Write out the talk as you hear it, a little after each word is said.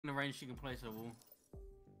the range she can place her wall.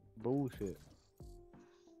 Bullshit.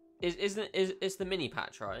 It's the mini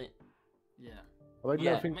patch, right? Yeah. Are they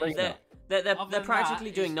Yeah, nerfing Reyna? they're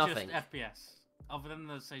practically doing it's nothing. Just FPS. Other than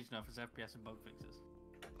the Sage nerf, it's FPS and bug fixes.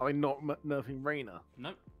 Are they not nerfing Reyna?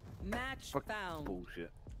 Nope. Match found.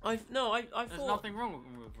 Bullshit. I There's thought nothing wrong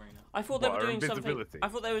with Reyna. I thought they What, were her doing something. invisibility? I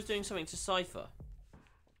thought they was doing something to Cypher.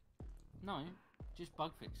 No, just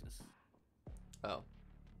bug fixes. Oh.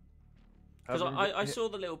 Because I saw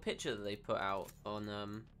the little picture that they put out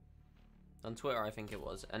on Twitter, I think it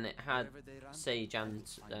was, and it had Sage and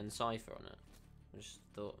Cypher on it. I just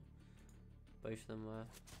thought both of them were.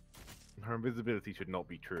 Her invisibility should not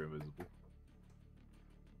be true invisible.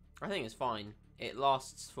 I think it's fine. It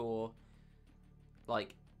lasts for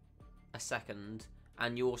like a second,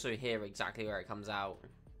 and you also hear exactly where it comes out.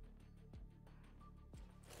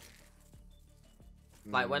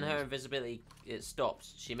 Like when her invisibility it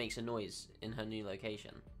stops, she makes a noise in her new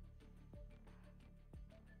location.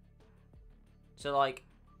 So like,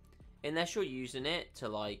 unless you're using it to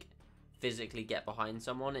like physically get behind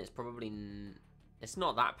someone, it's probably it's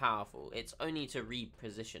not that powerful. It's only to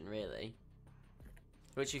reposition really,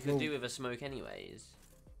 which you could do with a smoke anyways.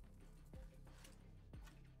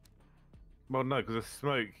 Well, no, because with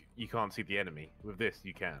smoke you can't see the enemy. With this,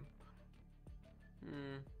 you can.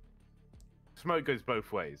 Smoke goes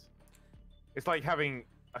both ways. It's like having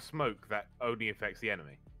a smoke that only affects the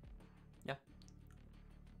enemy. Yeah.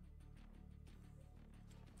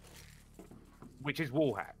 Which is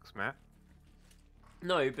wall hacks, Matt.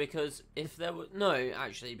 No, because if there were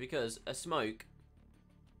actually, because a smoke,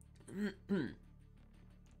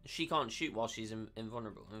 she can't shoot while she's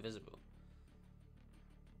invulnerable, invisible.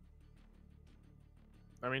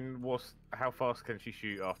 I mean, how fast can she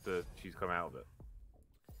shoot after she's come out of it?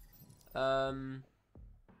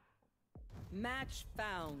 Match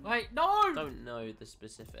found. Wait, no! Don't know the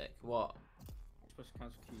specific. What? You're supposed to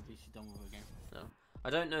cancel QB, she's done with her game. No, I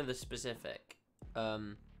don't know the specific.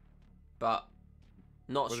 But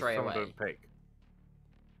not What if straight someone away. Don't pick.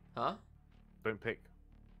 Huh? Don't pick.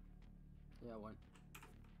 Yeah, I won't.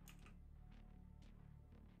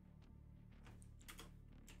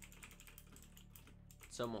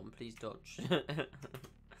 Someone please dodge.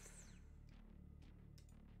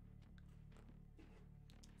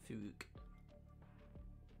 Fook.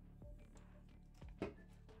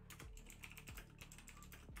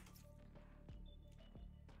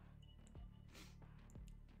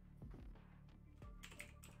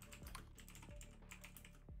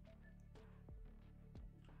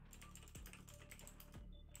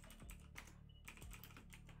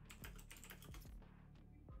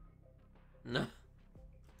 No.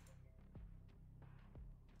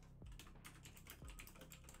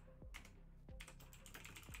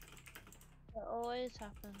 It always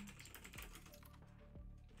happens.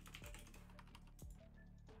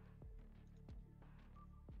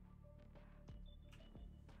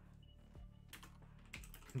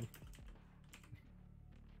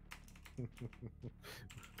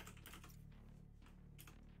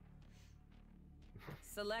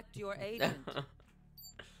 Select your agent.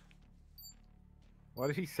 Why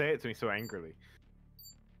did he say it to me so angrily?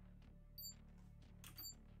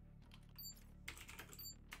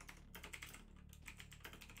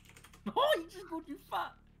 Oh, he just called you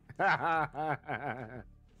fat!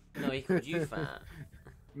 No, he called you fat.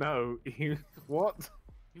 No, what?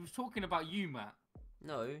 He was talking about you, Matt.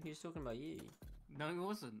 No, he was talking about you. No, he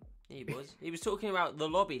wasn't. He was. He was talking about the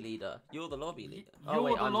lobby leader. You're the lobby leader. You're Oh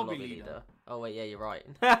wait, the I'm lobby the lobby leader. leader. Oh wait, yeah, you're right.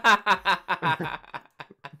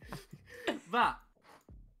 That.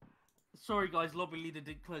 Sorry, guys, lobby leader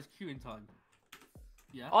did close queue in time.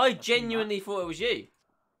 Yeah. I I've seen genuinely thought it was you. that.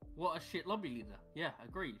 What a shit lobby leader. Yeah,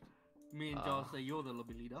 agreed. Me and Giles say you're the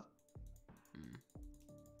lobby leader.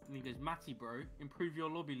 And he goes, Matty, bro, improve your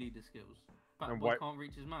lobby leader skills. Fat boy can't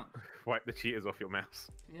reach his mouse. Wipe the cheaters off your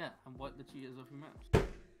mouse. Yeah, and wipe the cheaters off your mouse.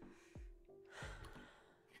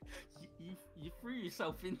 You threw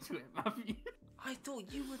yourself into it, Matthew. I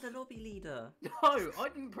thought you were the lobby leader. No, I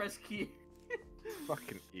didn't press Q.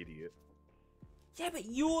 Fucking idiot. Yeah, but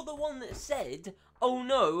you're the one that said, "Oh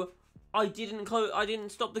no, I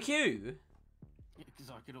didn't stop the queue."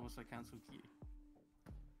 Because I could also cancel Q.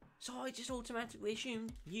 So I just automatically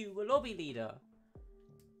assumed you were lobby leader.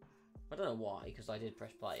 I don't know why, because I did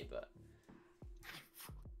press play, but...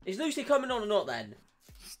 Is Lucy coming on or not then?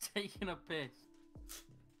 She's taking a piss.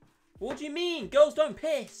 What do you mean? Girls don't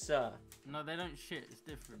piss! No, they don't shit. It's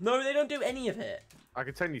different. No, they don't do any of it. I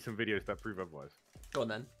can send you some videos that prove otherwise. Go on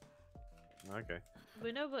then. Okay.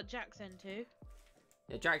 We know what Jack's into.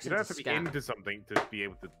 Yeah, Jack's You don't into have to be scat. into something to be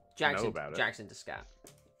able to know about it. Jack's into scat.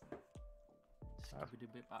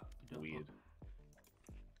 Weird.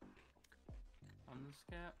 I'm the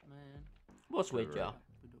scat man. What's weird, Jar?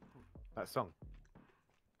 That song.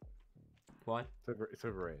 Why? It's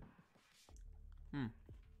overrated.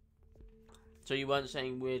 So you weren't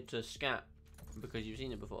saying weird to scat because you've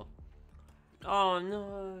seen it before? Oh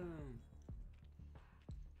no!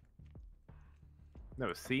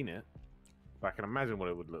 Never seen it, but I can imagine what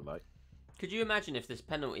it would look like. Could you imagine if this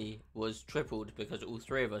penalty was tripled because all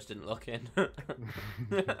three of us didn't lock in?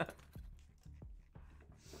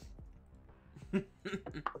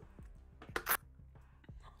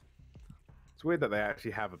 It's weird that they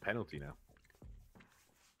actually have a penalty now.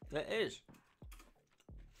 It is.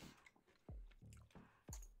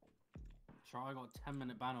 Sure, I got a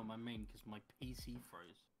 10-minute ban on my main because my PC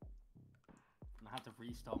froze. And I had to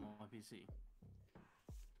restart my PC.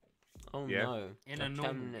 Oh Yeah. no! In a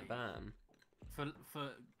normal 10-minute ban. For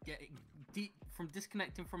getting from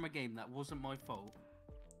disconnecting from a game that wasn't my fault.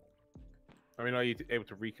 I mean, are you able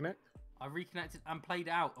to reconnect? I reconnected and played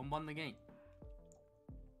out and won the game.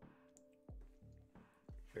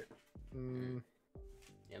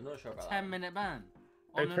 Yeah, I'm not sure about that. 10-minute ban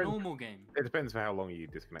on a depends- normal game. It depends for how long you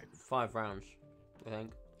disconnected. 5 rounds, I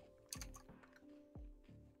think.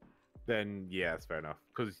 Then yeah, that's fair enough.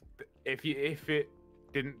 Because if it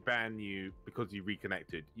didn't ban you because you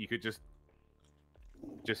reconnected, you could just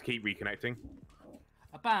keep reconnecting.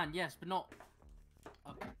 A ban, yes, but not.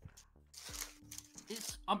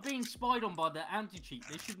 I'm being spied on by the anti-cheat.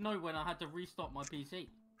 They should know when I had to restart my PC.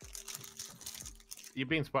 You're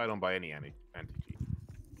being spied on by any anti-cheat.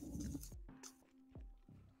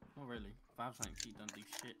 Not really. Valve's anti-cheat don't do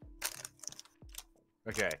shit.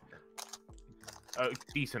 Okay.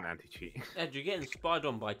 Decent anti-cheat. Ed, you're getting spied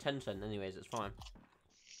on by Tencent anyways, it's fine.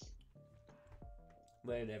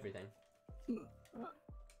 Weird everything.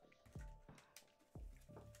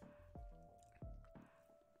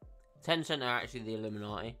 Tencent are actually the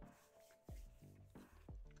Illuminati.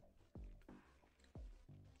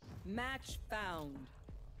 Match found.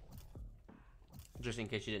 Just in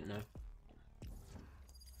case you didn't know.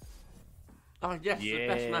 Oh yes, the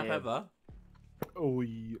best map Yeah. ever. Oh,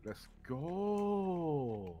 let's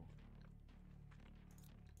go.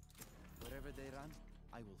 Wherever they run,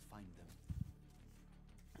 I will find them.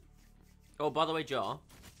 Oh, by the way, Jar,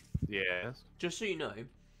 Yes. just so you know,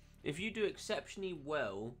 if you do exceptionally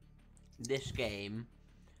well this game,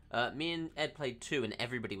 me and Ed played 2 and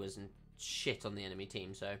everybody was in shit on the enemy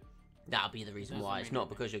team, so that'll be the reason Doesn't why. It's mean not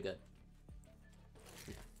anything. because you're good.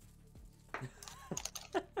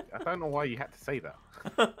 I don't know why you had to say that.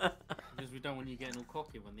 Because we don't want you getting all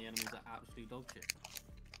cocky when the enemies are absolute dog shit.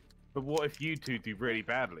 But what if you two do really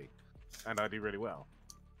badly, and I do really well?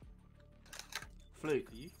 Fluke.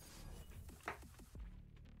 For you.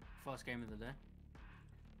 First game of the day.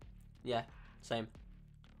 Yeah, same.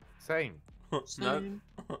 Same. No.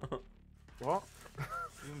 What?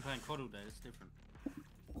 You've been playing COD all day, it's different.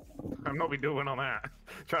 I'm not be doing on that.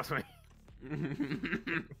 Trust me.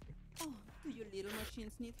 Oh, do your little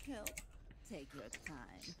machines need help? Take your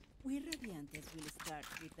time. We Radiantes will start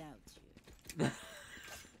without you.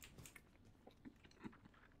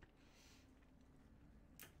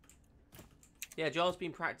 Yeah, Jar's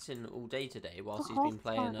been practicing all day today whilst he's been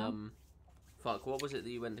playing, fuck, what was it that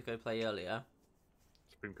you went to go play earlier?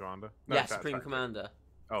 Supreme Commander? Yeah, that's Supreme actually- Commander.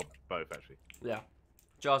 Oh, both actually. Yeah.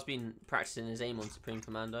 Jar's been practicing his aim on Supreme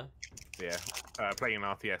Commander. Yeah. Playing an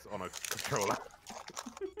RTS on a controller.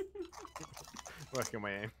 Working on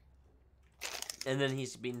my aim. And then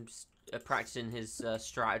he's been practicing his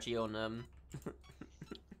strategy on,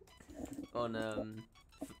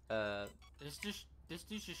 This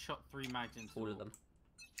dude just shot 3 mags into all of them.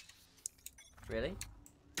 Really?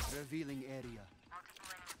 Revealing area.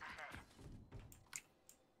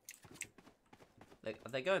 Like,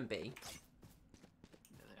 are they going B?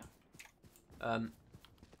 Yeah, they are.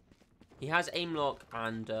 He has aim lock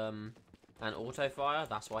and auto fire.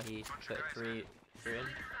 That's why he put three in.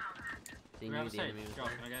 He We knew have a the save. enemy was Josh,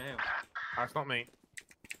 there. can I get a heal? That's not me.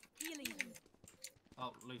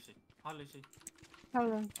 Oh, Lucy. Hi, Lucy.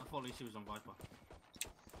 Hello. I thought Lucy was on Viper.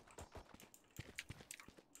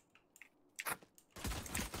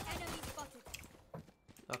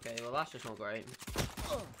 Okay, well that's just not great.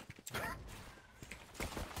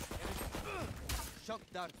 Shock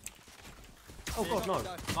dart. Oh god, no.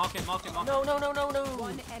 Mark it, mark it, mark it. No, no, no, no, no!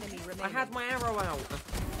 One enemy remaining. I had my arrow out.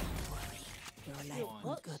 Your life What,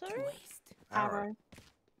 won't go to sorry? waste. Arrow.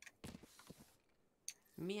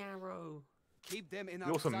 Me arrow. Keep them in You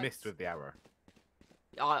our also sights. missed with the arrow.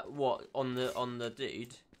 What, on the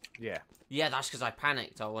dude? Yeah. Yeah, that's because I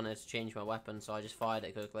panicked. I wanted to change my weapon, so I just fired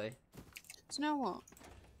it quickly. Do you know what?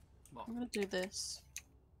 What? I'm gonna do this.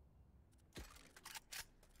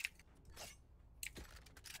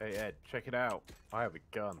 Hey Ed, check it out. I have a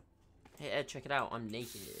gun. Hey Ed, check it out. I'm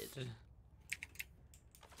naked.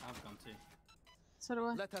 I've gone too. So do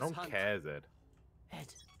I. Let No us one hunt. cares, Ed. Ed.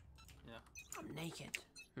 Yeah. I'm naked.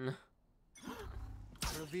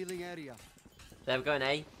 Revealing area. There we go, an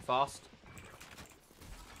A. Fast.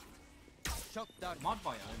 Shock dart. Mod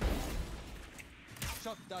by own.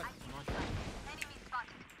 Shock dart.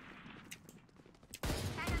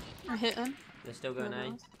 I hit him. They're still going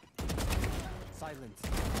A. Silence.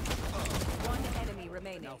 One enemy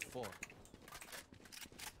remaining. Now 4.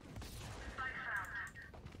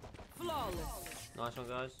 Flawless. Nice one,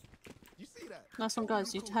 guys. You see that? Nice one,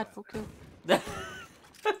 guys. You had full kill.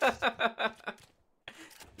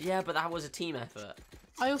 Yeah, but that was a team effort.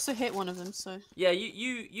 I also hit one of them, so. Yeah,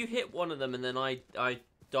 you hit one of them and then I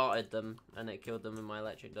darted them and it killed them with my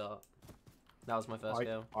electric dart. That was my first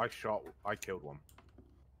kill. I killed one.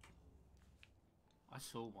 I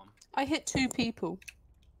saw one. I hit 2 people.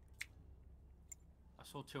 I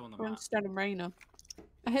saw 2 on the map. Brimstone and Rainer.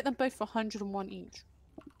 I hit them both for 101 each.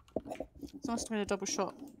 So it must have been a double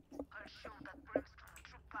shot.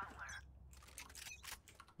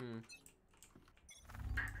 Hmm.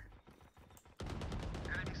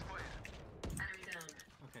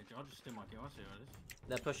 Okay, Joe, I'll just do my kill. I see what it is.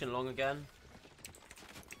 They're pushing long again.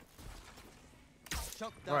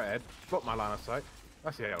 Shock dart. Right, Ed. Block my line of sight.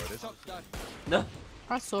 I see how it is. Shock dart. No.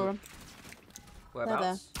 I saw him.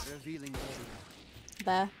 Whereabouts? Revealing area.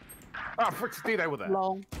 There. Oh, frick, stay there with that.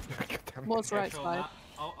 Long. God damn it. Was right Sure, side. Matt.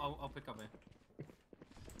 I'll pick up here.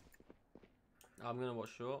 I'm gonna watch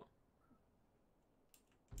short.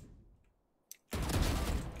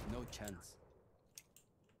 No chance.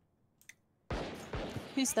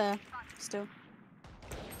 He's there. Still.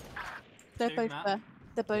 They're 2, both Matt. there.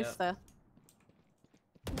 They're both Yeah. there.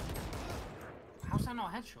 How's that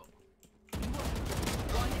not a headshot?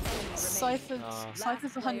 One enemy remaining. Cypher's, Ah. Cypher's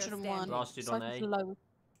Last player 101. standing. Last dude on Cypher's A. low,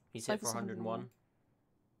 He's hit for Cypher's 101.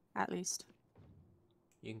 at least.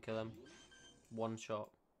 You can kill him. One shot.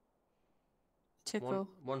 Tickle.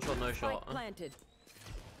 One shot, no Spike shot. planted.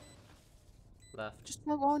 Left. Just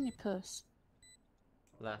go on, you puss.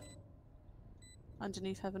 Left.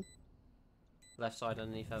 Underneath heaven. Left side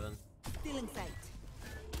underneath heaven. Still in sight.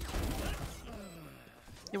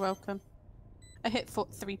 You're welcome. I hit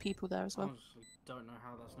 3 people there as I well. honestly don't know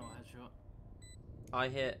how that's not a headshot. I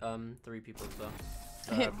hit 3 people as well.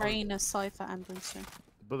 I hit Rainer, Cypher, and Brimstone.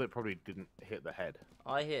 The bullet probably didn't hit the head.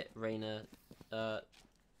 I hit Rainer,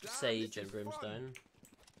 Sage, and Brimstone.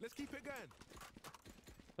 Let's keep it going.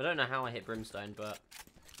 I don't know how I hit Brimstone, but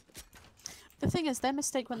The thing is, their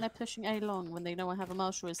mistake when they're pushing A long, when they know I have a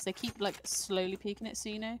marshal, is they keep like slowly peeking it. So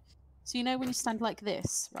you know when you stand like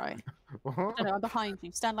this, right? No, I'm behind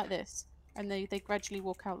you. Stand like this, and they gradually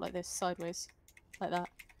walk out like this, sideways, like that.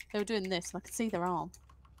 They were doing this, and I could see their arm.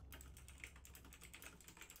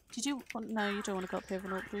 Did you want? No, you don't want to go up here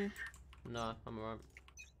and do you? no, I'm alright.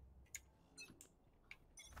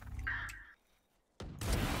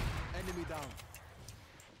 Enemy down.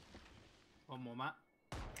 One more, Matt.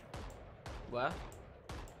 Where?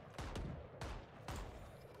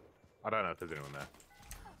 I don't know if there's anyone there.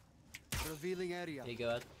 Revealing area. Here you go,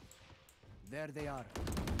 Ed. There they are.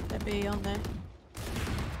 They're B on there.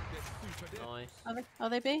 Nice. Are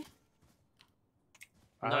they B?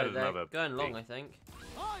 I No, heard they're another going long, big- I think.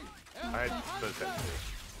 I had those sentences.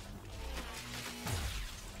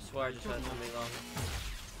 I swear I just heard something long.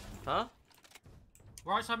 Huh?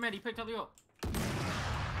 Right side mid, he picked up the up.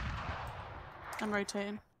 I'm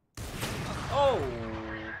rotating. Oh!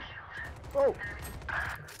 Oh!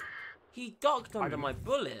 He ducked under didn't- my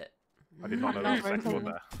bullet. I did not know there was a Not second one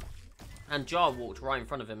really. there. And Jar walked right in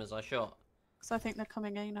front of him as I shot. Because I think they're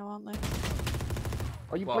coming A now, aren't they?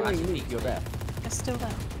 Are you Well, blaming actually, me for your death? They're still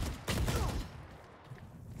there.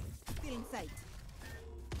 Still in sight.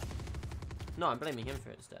 No, I'm blaming him for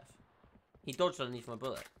his death. He dodged underneath my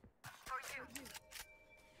bullet.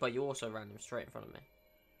 But you also ran him straight in front of me.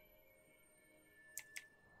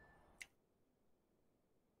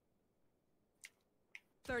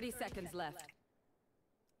 $30 seconds left.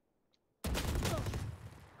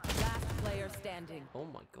 Last player standing. Oh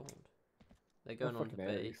my god. They're going on to Fucking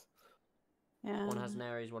B. Aries. Yeah. One has an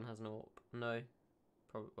Ares, one has an AWP. No.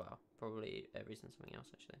 Probably Ares and something else,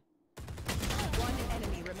 actually. One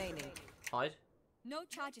enemy remaining. Hide. No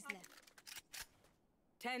charges left.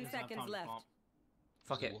 10 Doesn't have seconds time to left. pop.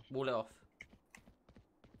 Fuck it. Wall it off.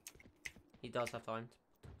 He does have time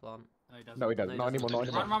to plant. No, he doesn't. No, he doesn't. No, Not he anymore.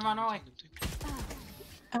 doesn't. Not anymore. Run away.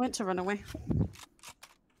 I went to run away.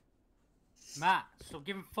 Matt, stop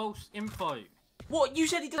giving false info. What? You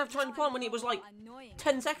said he didn't have time to plant when it was like Annoying.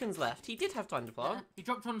 10 seconds left. He did have time to plant. He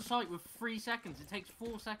dropped on site with 3 seconds. It takes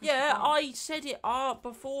 4 seconds. Yeah, to plant. I said it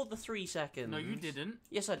before the 3 seconds. No, you didn't.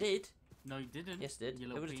 Yes, I did. No, you didn't. Yes, I did. You It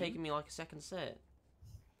little would have peen. taken me like a second to say it.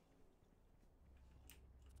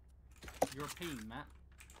 European, Matt.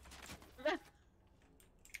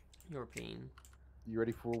 European. You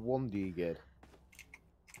ready for a 1D gid?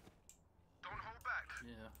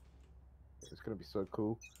 Yeah. It's gonna be so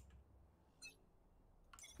cool.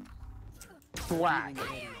 Thwack.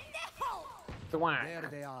 Thwack. There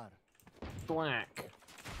they are. Thwack.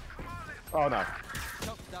 Oh no.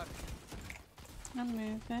 Shock dart. I'm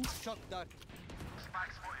moving. Shock dart.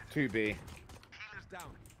 2B. Healers down.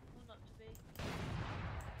 Well, not to be.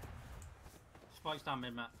 Spike's down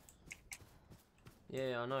mid, Matt.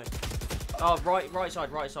 Yeah, I know. Oh, right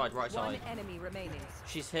side. One enemy remaining.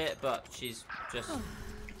 She's hit, but she's just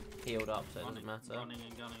healed up, so it doesn't matter. Running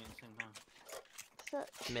and gunning at the same time.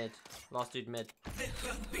 Mid. Last dude mid.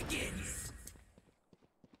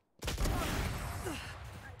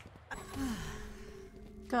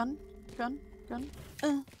 Gun.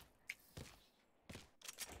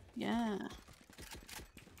 Yeah.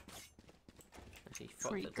 Actually,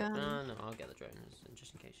 fuck Free the drone. gun. No, I'll get the drone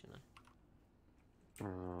just in case, you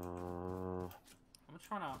know. I'm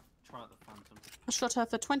trying to try out the Phantom. I shot her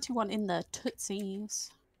for 21 in the tootsies.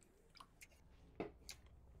 I'm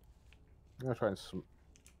gonna try and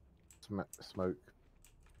smoke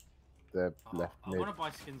their left I mid. want to buy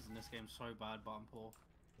skins in this game so bad, but I'm poor.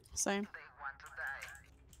 Same.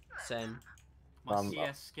 Same. My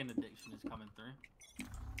CS skin addiction is coming through.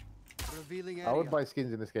 Revealing I area. would buy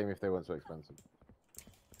skins in this game if they weren't so expensive.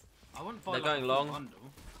 I wouldn't buy They're like going a full long. bundle.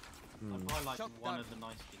 I'd buy like Shock one dart. of the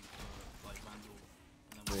nice skins for like Vandal,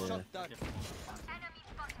 and then Yeah. one Shock of the dart. different ones for Phantom.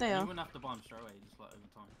 They You are. wouldn't have to buy them straight away, just like over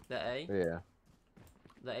time. The A. Yeah.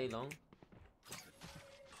 The A long.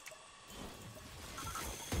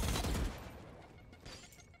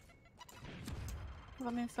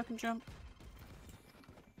 Let me fucking jump.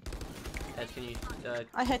 Ed, can you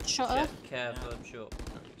I headshot her. check care for short?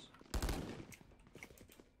 Thanks.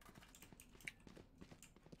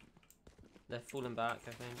 They're falling back,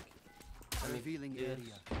 I think. Let me Revealing do this.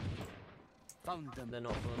 area. Found them. They're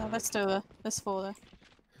not falling No, back. there's still there. There's 4 there.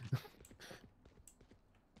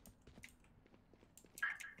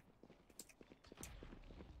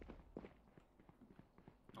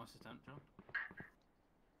 Nice attempt, John.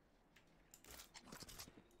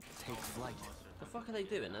 Take flight. The fuck are they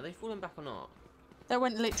doing? Are they falling back or not? They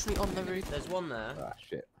went literally on the roof. There's one there. Ah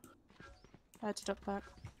shit. I had to duck back.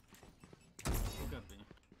 Could be.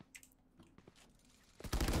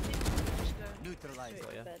 Just go Neutralized. straight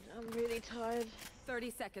Got ya. to bed. I'm really tired.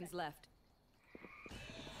 30 seconds left.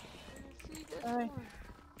 See this Alright. one.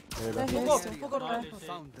 They're Oh here god, still. oh god, Nice. oh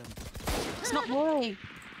Found them. It's not Roy.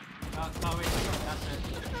 That's it.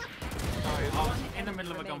 Sorry, I was in the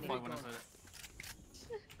middle of a gunfight when I said it.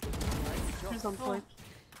 He's on point.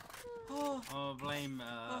 Oh, I'll blame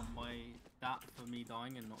that for me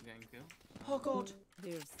dying and not getting killed. oh god.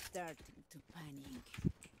 They're starting to panic.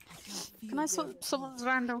 Can I swap someone's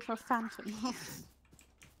random for a phantom? Sure.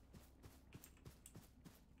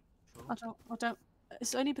 I don't.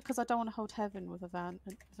 It's only because I don't want to hold heaven with a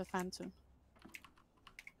phantom.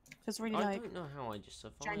 It's really I like don't know how I just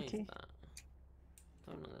survived janky. that.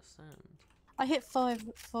 Don't understand. I hit four of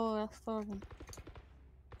them.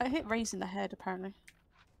 I hit Raze in the head apparently.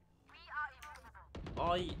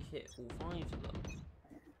 I hit all 5 of them.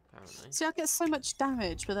 Apparently. See, I get so much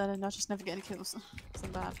damage, but then I just never get any kills. So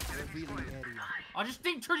bad. Revealing area. I just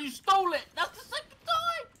think you stole it! That's the second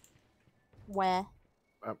time! Where?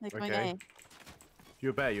 They're going Okay. A. If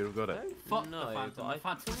you're a bear, you'd have got it. Fuck No, the Phantom. but I The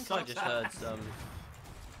Phantom think I sucks just ass. heard some.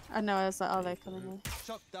 I know. I was like, are they coming here?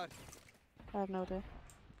 Shock dart. I have no idea.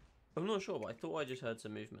 I'm not sure, but I thought I just heard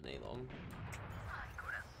some movement along.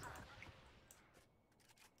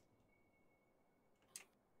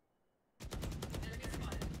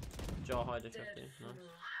 Jar Hider 50, nice.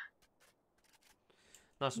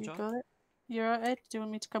 Nice You jar. got it. You're alright, Ed? Do you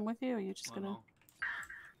want me to come with you, or are you just Why gonna? not?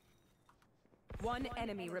 One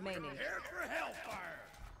enemy remaining.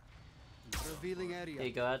 Revealing Here you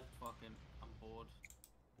area. go, Ed. Fucking, I'm bored.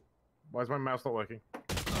 Why is my mouse not working?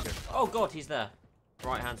 Oh god, he's there.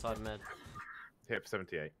 Right hand side mid. Hit for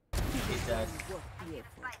 78. He's dead. Worth the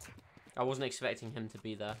effort. I wasn't expecting him to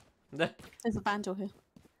be there. There's a vandal here.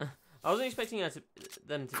 I wasn't expecting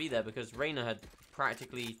them to be there because Reyna had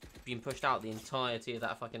practically been pushed out the entirety of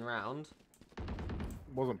that fucking round.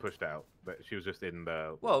 Wasn't pushed out, but she was just in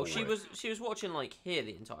the. Well, hallway. she was watching like here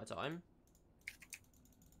the entire time.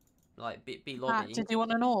 Like B Matt, lobby. did you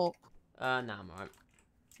want an AWP? Nah, I'm alright.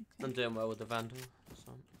 I'm doing well with the Vandal.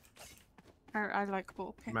 So. I like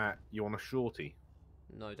walking. Matt, you want a shorty?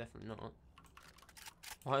 No, definitely not.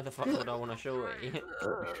 Why the fuck would I want a shorty? You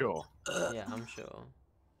sure? Yeah, I'm sure.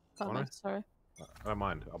 Oh, no, Honest? sorry. I don't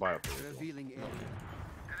mind. I'll buy it for you. Revealing area.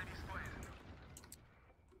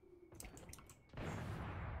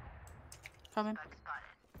 Coming.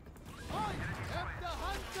 I am the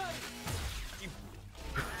hunter.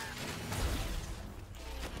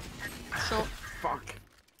 Short. Fuck.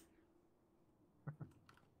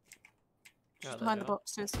 Yeah, Behind the there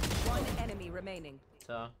boxes. One enemy remaining.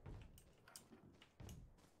 you are.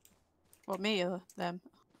 What, me or them?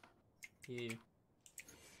 You.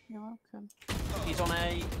 You're welcome. He's on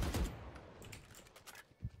A.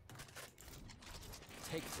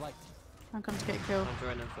 Take flight. I'm going to get killed. I'm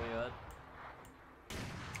joining for you, Ed.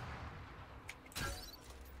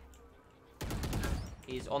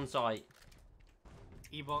 He's on site.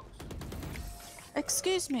 E-box.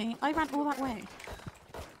 Excuse me, I ran all that way.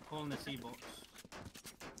 Calling this E-box.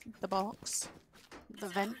 The box. The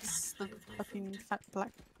vents. The fucking fat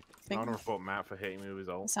black I thing. want to report Matt for hitting me with his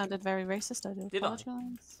It ult. sounded very racist, I do Did I?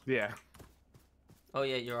 apologize. Yeah, Oh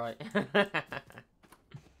yeah, you're right.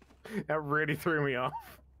 that really threw me off.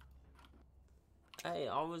 Hey,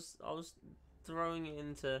 I was throwing it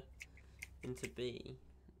into B.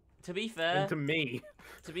 To be fair, Into me.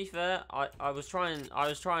 to be fair, I was trying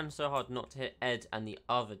so hard not to hit Ed and the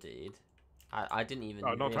other dude. I didn't even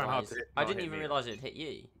Oh, not trying hard realize. to hit- I not didn't hit even me. realize it hit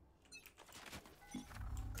you.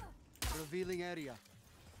 Revealing area.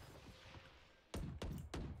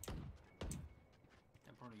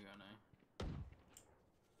 They're probably gonna know.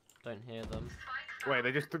 Don't hear them. Wait,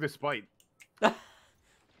 they just threw the spike. What?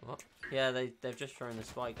 Yeah, they've just thrown the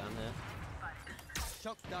spike down here.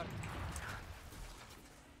 Shock dart.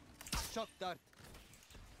 Shock dart.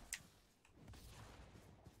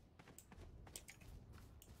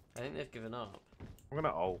 I think they've given up. I'm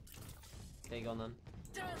gonna ult. Okay, go on then.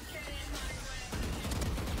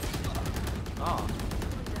 Ah,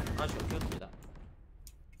 I just got killed through that.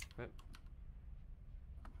 Rip.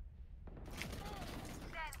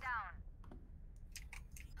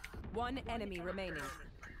 One enemy remaining.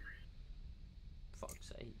 Fuck's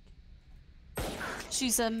sake.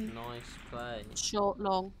 She's Nice play. short,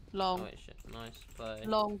 long, Oh long, wait, shit. Nice play.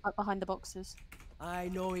 long, but behind the boxes. I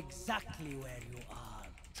know exactly where you are.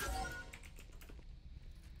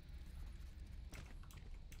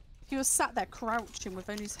 He was sat there crouching with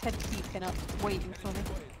only his head peeking up, waiting for me.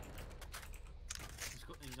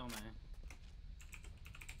 He's on there.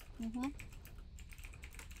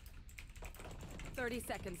 30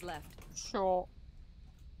 seconds left. Short.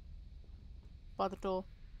 By the door.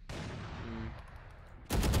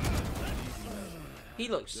 He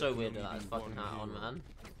looks so weird with that fucking hat on, man.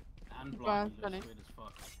 And Well, blind. funny. Looks weird as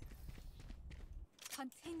fuck.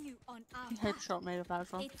 Continue on our He path. headshot me with that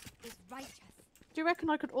as well. It is righteous. Do you reckon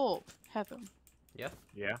I could AWP heaven? Yeah,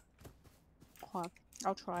 Yeah. Oh,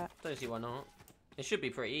 I'll try it. don't see why not. It should be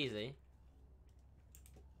pretty easy.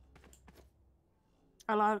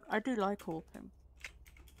 I do like AWPing.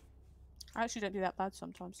 I actually don't do that bad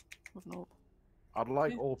sometimes with an AWP. I'd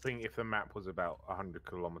like Yeah. AWPing if the map was about 100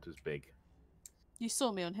 kilometers big. You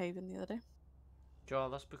saw me on Haven the other day. Jar,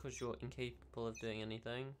 that's because you're incapable of doing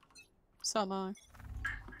anything. So am I.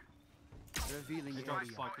 Revealing They got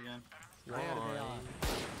area. spike again. There they Why? are.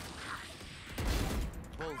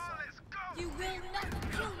 Bullseye. You will not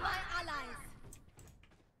kill my allies.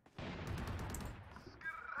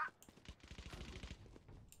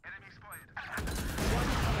 One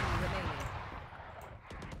enemy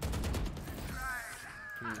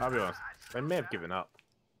remaining. I'll be honest, they may have given up.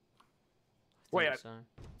 Wait, Think so.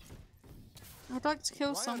 I'd like to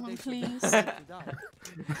kill Why are someone, they so please. desperate to die?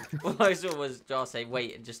 All I saw was Jar say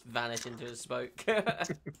wait and just vanish into a smoke. I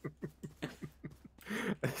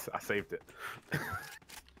saved it.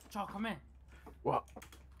 Joe, come here. What?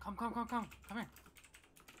 Come here.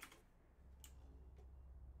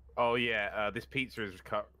 Oh yeah, this pizza is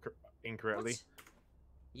cut incorrectly. What?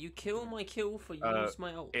 You kill my kill for use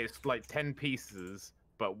my ult. It's like 10 pieces,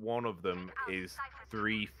 but one of them is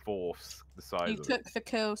 3/4 the size You of, took the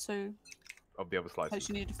kill, so of the other slices. hope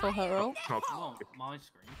you needed for her ult. Not- Oh, my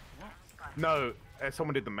screen. What? No,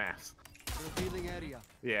 someone did the maths. Revealing area.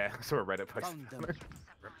 Yeah, I saw a Reddit post. Found them.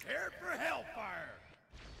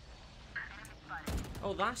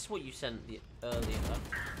 Oh, that's what you sent the earlier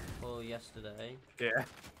or yesterday. Yeah.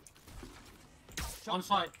 On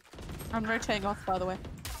site. I'm rotating off, by the way.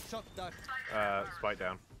 Shock dart. Spike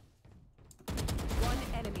down. One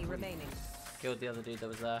enemy remaining. Killed the other dude that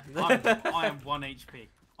was there. I am 1 HP.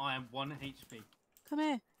 I am 1 HP. Come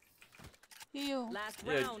here. Heal. Last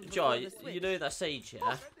Yeah, round. Joy, before the switch. you know that Sage,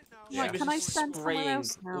 yeah? Yeah, She was can I just stand somewhere spraying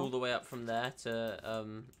else now? all the way up from there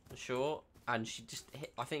to short, and she just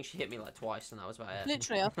hit. I think she hit me like twice, and that was about it.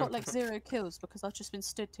 Literally, I've got like 0 kills because I've just been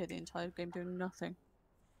stood here the entire game doing nothing.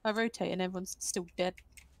 I rotate and everyone's still dead.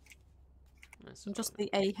 That's I'm just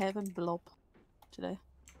alright. the A heaven blob today.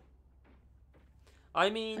 I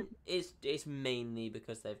mean, it's mainly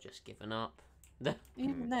because they've just given up.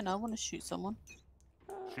 Even then, I want to shoot someone.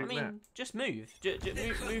 I Shoot mean, that. just move.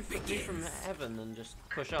 Move from heaven and just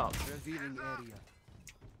push up. Revealing area.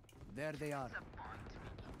 There they are.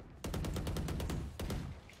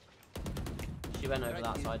 She went over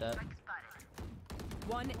that side, Ed.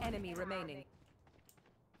 One enemy remaining.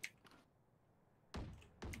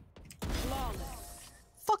 Flawless.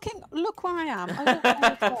 Fucking look where I am. I don't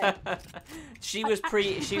know where to play. She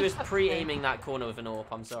was pre-aiming that corner with an AWP.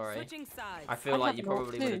 I'm sorry. Switching sides. I feel I like have you an AWP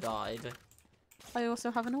probably would have too. died. I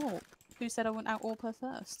also have an AWP. Who said I went out AWP her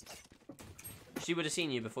first? She would have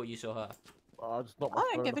seen you before you saw her. Oh, just not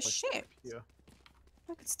I don't give a shit. Yeah.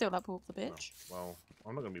 I could still up AWP the bitch. Well,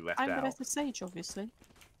 I'm not gonna be left I'm the out. better Sage, obviously.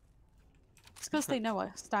 It's because they know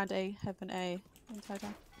I stand A, heaven A, the entire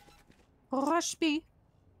time. Rush B.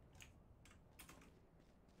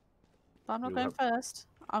 But I'm not You going have- first.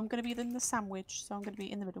 I'm going to be in the sandwich, so I'm going to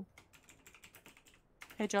be in the middle.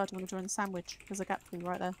 Hey Jar, do you want to join the sandwich? There's a gap for you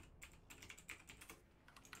right there.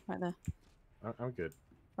 Right there. I'm good.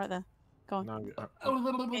 Right there. Go on. No, I'm good.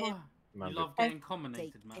 in. No, You I'm good. love getting Take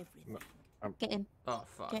commented, man. everything. Get in. Oh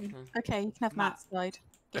fuck. Get in. Okay, you can have Matt. Matt's side.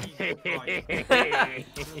 Right.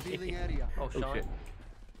 Revealing area. Oh shit. shit.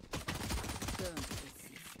 Don't resist.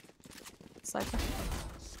 Cypher.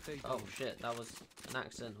 Stay Oh tuned. shit. That was an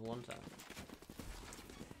accidental one tap.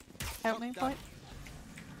 Help me, fight.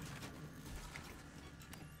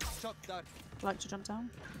 Shot dark. Like to jump down.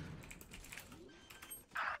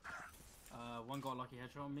 One got a lucky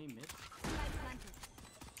headshot on me, mid.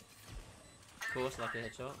 Of course, like a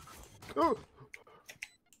headshot. Oh!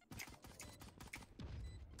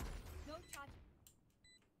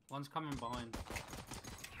 One's coming behind.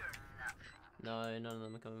 No, none of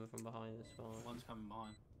them are coming from behind this one. One's coming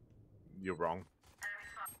behind. You're wrong.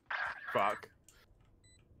 Fuck.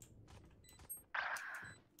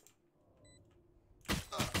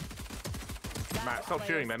 Matt, stop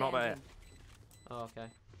shooting. They're not there. Oh, okay.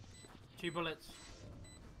 2 bullets.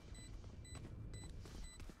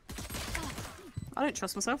 I don't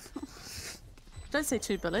trust myself. Don't say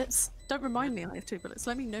 2 bullets. Don't remind me I have 2 bullets.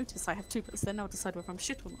 Let me notice I have 2 bullets, then I'll decide whether I'm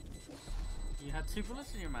shit or not. You had 2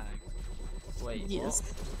 bullets in your mag. Wait. Yes.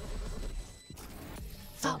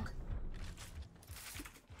 Fuck!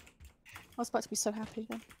 I was about to be so happy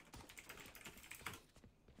then.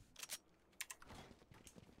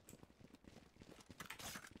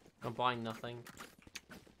 What? I'm buying nothing.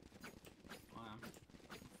 I am.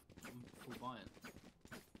 I'm full buying.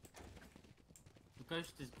 The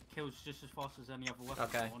ghost kills just as fast as any other weapon.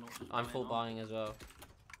 Okay. so why not just I'm buy full it now? buying as well.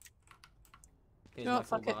 Here's No, my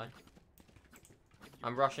full fuck it. buy.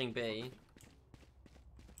 I'm rushing B.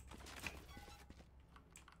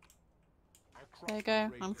 There you go.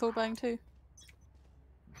 I'm full buying too.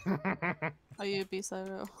 Are you be so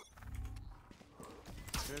real?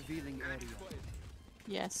 Revealing area.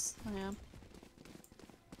 Yes, I am.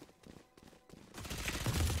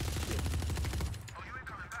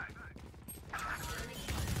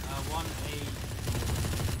 One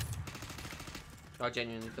A. I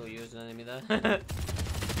genuinely thought you was an enemy there.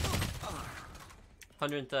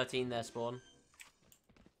 113 there, spawn.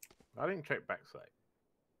 I didn't check backside.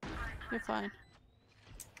 You're fine.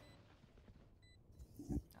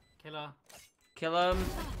 Killer. Kill him.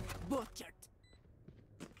 Butchered.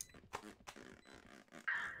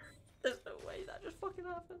 There's no way that just fucking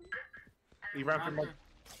happened. He ran from my...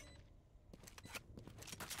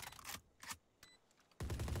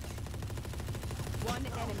 One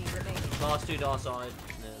enemy remaining. Last 2 dark side.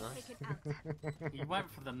 No, nice. He went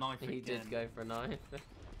for the knife He again. did go for a knife.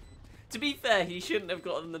 To be fair, he shouldn't have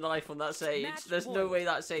gotten the knife on that Sage. Match There's no point. way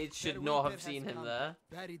that Sage should Their not winter have has seen him come. there.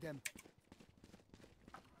 Bury them.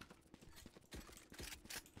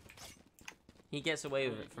 He gets away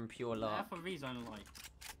with it from pure The luck. FOV's only like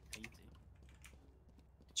 80.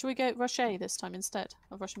 Should we go rush A this time instead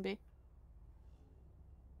of rushing B?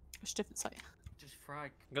 Rush different site. Just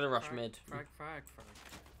frag. I'm gonna rush frag, mid. Frag.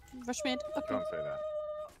 Rush mid. Okay. Can't say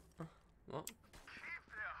that. What?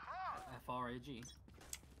 FRAG.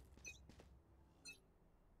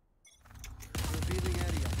 Revealing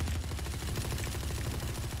area.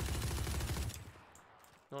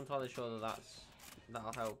 Not entirely sure that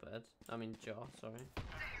that'll help, Ed. I mean, Jar, sorry.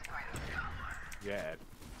 Yeah.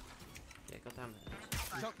 Yeah, goddamn it.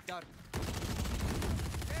 Shock dart.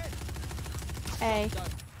 A. Dart.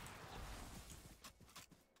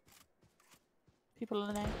 People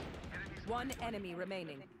on A. One enemy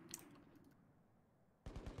remaining.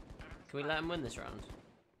 Can we let him win this round?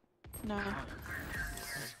 No.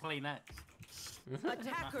 Let's play next.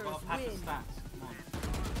 Attackers Got a pack of win. stats. Come on.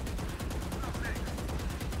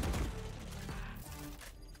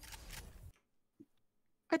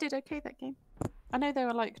 I did okay that game. I know they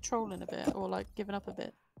were like trolling a bit or like giving up a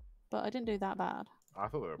bit, but I didn't do that bad. I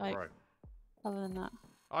thought they were Like- pro. Other than that,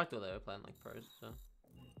 I thought they were playing like pros, so.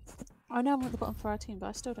 I know I'm at the bottom for our team, but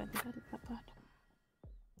I still don't think I did that bad.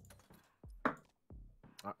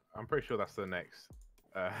 I'm pretty sure that's the next.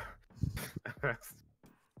 That's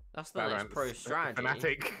the next pro strategy.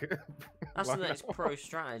 Fanatic. That's the lineup. next pro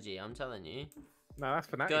strategy, I'm telling you. No, that's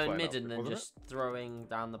fanatic. Going lineup, mid and then wasn't it? just throwing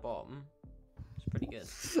down the bottom. It's pretty good.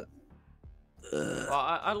 Well,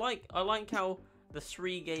 I like how the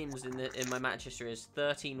 3 games in my match history is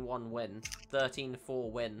 13-1 win,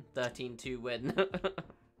 13-4 win, 13-2 win.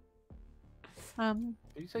 Did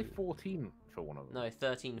you say 14 for one of them? No,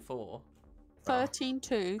 13-4.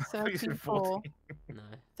 13-2, thought you said 13-4, 14. No.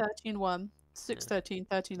 13-1, 6-13,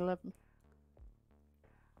 13-11.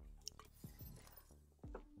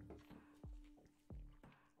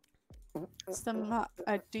 It's the map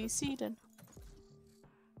at DC then.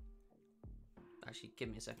 Actually, give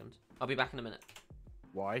me a second. I'll be back in a minute.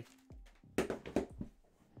 Why?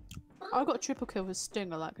 I got a triple kill with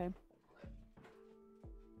Stinger that game.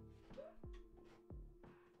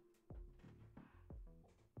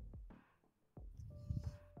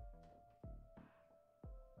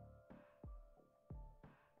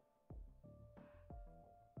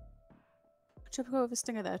 Triple kill with a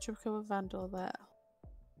Stinger there, triple kill with Vandal there.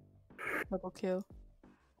 Double kill.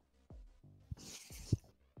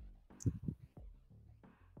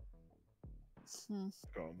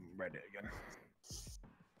 Go on Reddit again.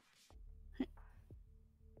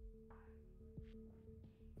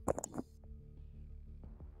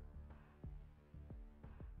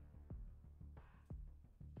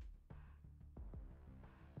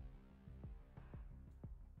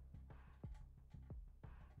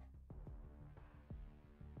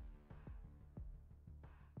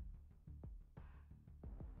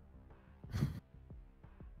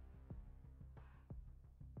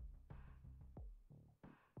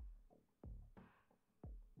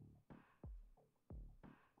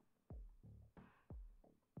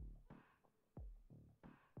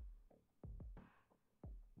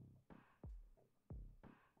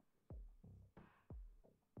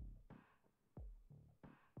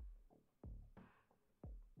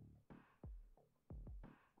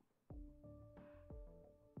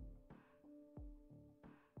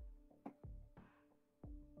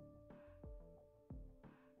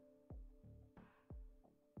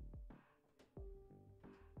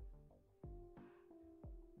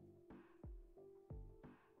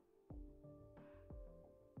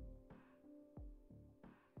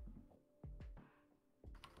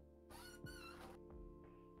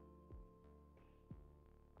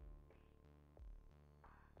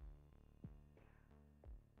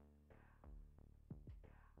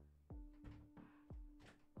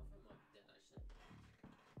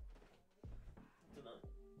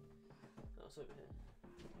 That's over here.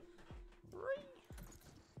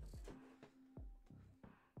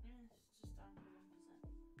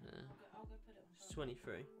 Yeah. It's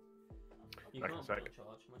 23. You Back in can't a put sec. my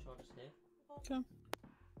charge. My charge is here. Okay.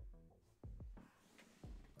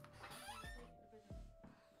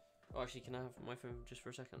 Oh, actually, can I have my phone just for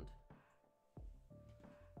a second?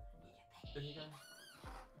 There you go.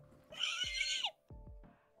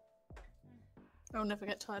 I'll never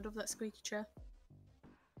get tired of that squeaky chair.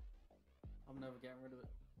 I'm never getting rid of it.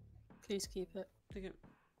 Please keep it. Take it.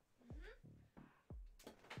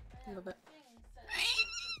 Love it.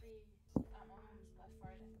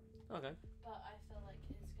 Okay. But I feel like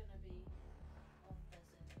it's gonna be on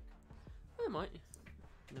Thursday. I might.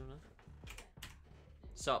 Never know.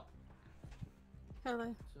 Sup?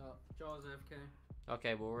 Hello. So, Jaws AFK.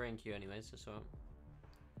 Okay, well we're in queue anyways, so so.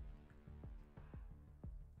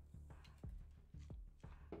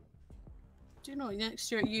 Do you know,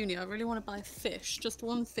 next year at uni, I really want to buy a fish. Just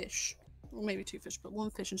one fish. Or maybe 2 fish, but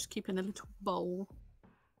one fish and just keep it in a little bowl.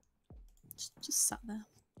 Just sat there.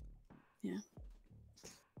 Yeah.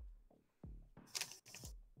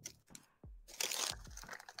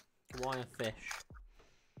 Why a fish?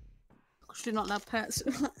 Because you're not allowed pets,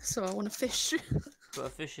 so I want a fish. But a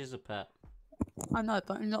fish is a pet. I know,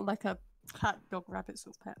 but not like a cat, dog, rabbit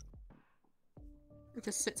sort of pet. It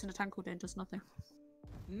just sits in a tank all day and does nothing.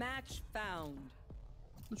 Match found.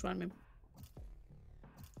 That's what I mean.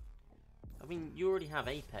 I mean, you already have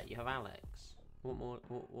a pet. You have Alex. What more?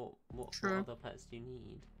 What True. other pets do you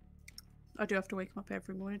need? I do have to wake him up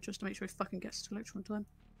every morning just to make sure he fucking gets to lecture on time.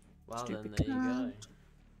 Well, Stupid then there you go. cat.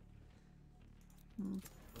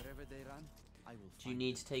 Wherever they run, I will Do you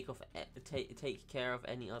need to take care of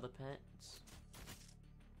any other pets?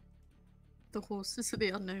 The horses are the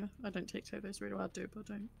unknown. I don't take care of those really well. I do, but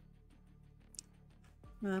I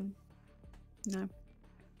don't. No.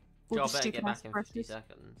 All Joe, I the better stupid get back ass in 50 freshers.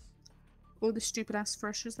 seconds. All the stupid ass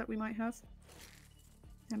freshers that we might have.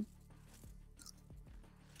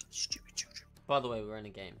 Stupid children. By the way, we're in a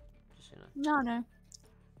game. Just so you know. No.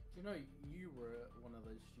 You know, you were one of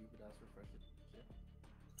those stupid ass refreshers. Yeah?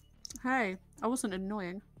 Hey, I wasn't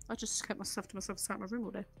annoying. I just kept myself to myself, sat in my room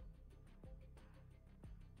all day.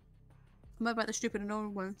 I'm about the stupid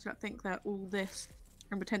annoying ones that think they're all this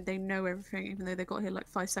and pretend they know everything, even though they got here like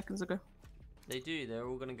 5 seconds ago. They do. They're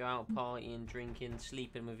all gonna go out partying, drinking,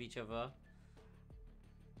 sleeping with each other.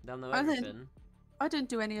 They'll know everything. I didn't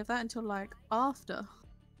do any of that until like after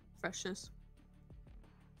freshers.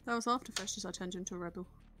 That was after freshers I turned into a rebel.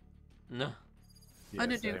 No. Yeah,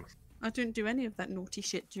 I didn't do any of that naughty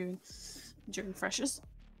shit during freshers.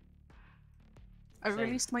 I Same.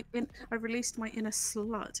 released my inner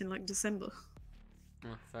slut in like December.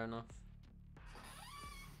 Oh, fair enough.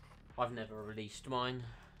 I've never released mine.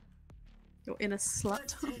 Your inner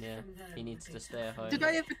slut. Yeah, he needs to stay at home. Did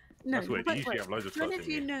I ever? No. That's weird. You usually have loads of None sluts of in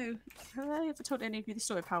you you. know. Have I ever told any of you the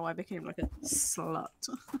story of how I became like a slut?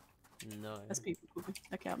 No. As people call me.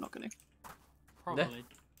 Okay, I'm not gonna. Probably.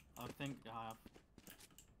 I think I have.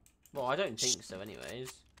 Well, I don't think so,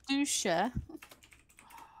 anyways. Do share.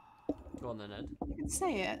 Go on then, Ed. You can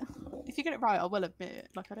say it. If you get it right, I will admit it.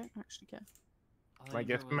 Like I don't actually care. I Like, think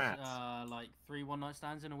guess it was, maths. like 3 one-night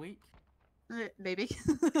stands in a week. Maybe.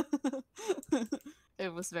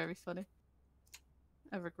 It was very funny.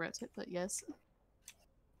 I regret it, but yes.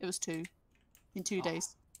 It was 2. In 2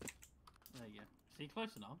 days. There you go. See,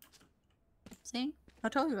 close enough. See? I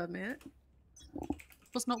told you I'd admit it.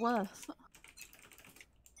 Was not worth.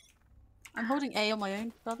 I'm holding A on my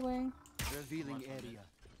own, by the way. revealing area.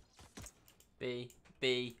 B,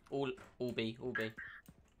 all B.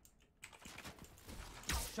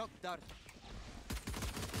 Shock dart.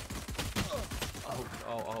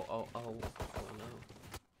 Oh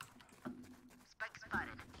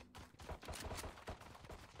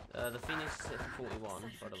no. The Phoenix is at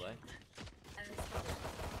 41, by the way.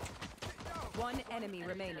 One enemy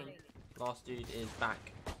remaining. Last dude is back.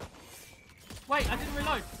 Wait, I didn't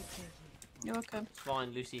reload. You're welcome. It's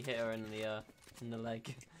fine, Lucy hit her in the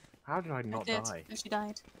leg. How did I not I did, die? and she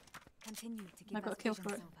died. Continue to keep I got us a kill for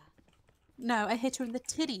visions it. over. No, I hit her in the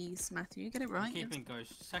titties, Matthew. Get it I'm right. keeping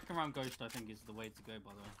ghost. Second round ghost, I think, is the way to go.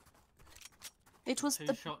 By the way, It was 2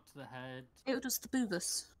 the shot to the head. it was the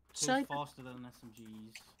boobus. Two So faster than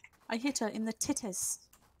SMGs. I hit her in the titties.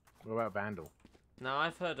 What about Vandal? No,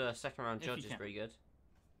 I've heard a second round If you judge is can. pretty good.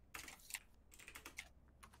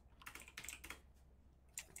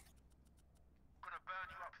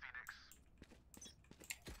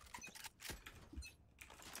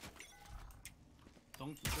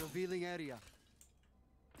 Donkey. Revealing area.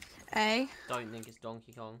 A. Don't think it's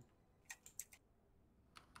Donkey Kong.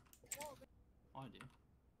 I do.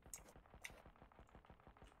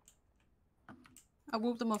 I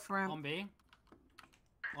walled them off around. On B.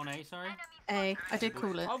 On A, sorry. A. I did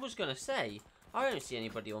call it. I was gonna say, I don't see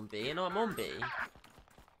anybody on B, and I'm on B.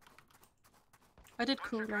 I did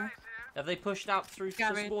call her. Have they pushed out through to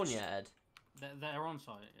Garage. spawn yet, Ed? They're on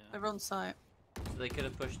site, yeah. They're on site. So they could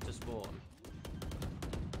have pushed to spawn.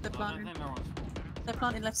 They're No, I don't planting. think they're on spawn. They're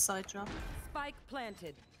planting left side, Joe. Spike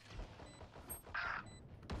planted.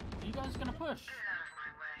 Are you guys gonna push?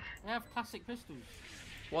 They have classic pistols.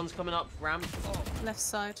 One's coming up, ramp. Left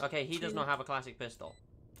side. Okay, he does Two. not have a classic pistol.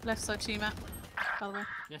 Left side, team Matt. By the way.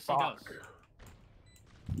 Yes, he does.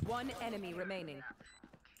 One enemy remaining.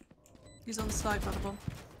 He's on the side by the bomb.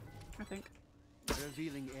 I think.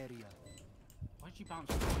 Revealing area. Why'd you bounce?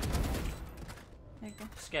 There you go.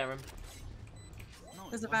 Scare him. No,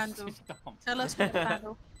 There's a that's vandal. just dumb. Tell us what a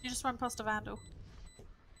vandal. You just run past a vandal.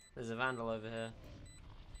 There's a vandal over here.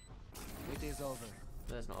 It is over.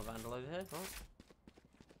 There's not a vandal over here. What?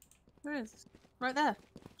 Where is it? Right there.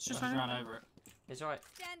 It's Just just right ran there. over it. It's alright.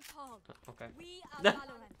 Stand tall. Okay. We are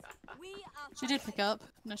Valorant. We are She did pick up.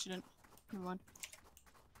 No, she didn't. Never mind.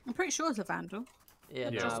 I'm pretty sure it's a vandal. Yeah,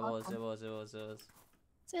 no, Yeah. it was.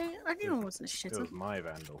 So, I knew it wasn't a It shitter. was my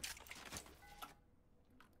Vandal.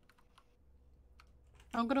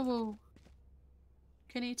 I'm gonna wall.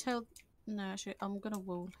 Can you tell? No, actually, I'm gonna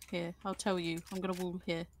wall here. I'll tell you. I'm gonna wall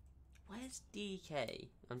here. Where's DK?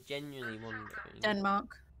 I'm genuinely wondering.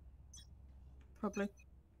 Denmark. Probably.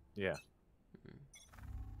 Yeah.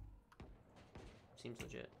 Seems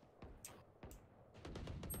legit.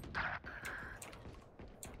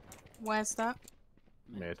 Where's that?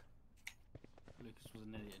 Mid. Lucas was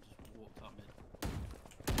an idiot, just walked up mid.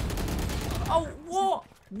 Oh, what?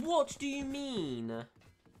 What do you mean?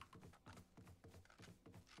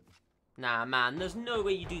 Nah, man, there's no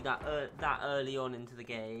way you do that that early on into the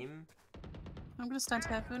game. I'm gonna stand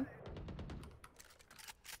heaven.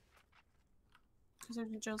 Because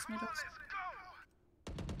everything Joel's made us.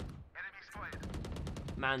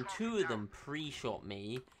 Man, 2 of them pre-shot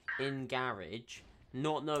me in garage,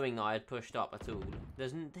 not knowing I had pushed up at all.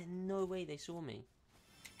 There's no way they saw me.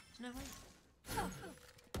 There's no way.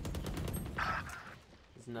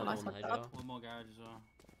 There's another one there, Joel. One more garage as well.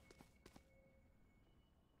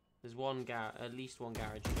 There's at least one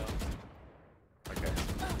garage, Joel. Okay.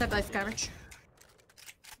 They're both garage.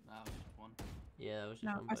 That was just one. Yeah, that was just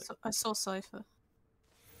No, one. But I saw Cypher.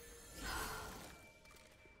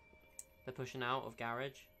 they're pushing out of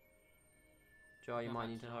garage. Joel, you might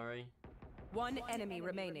need to hurry. One enemy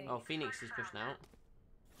remaining. Oh, Phoenix is pushing out.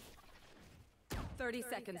 30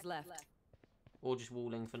 seconds left. Or just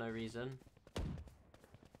walling for no reason.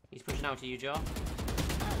 He's pushing out to you, Jar.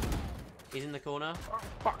 He's in the corner.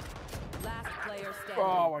 Last player standing.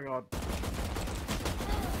 Oh my god.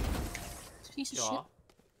 Piece of shit. Jar.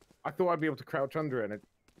 I thought I'd be able to crouch under it and it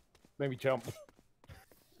made me jump.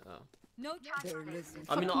 Oh. No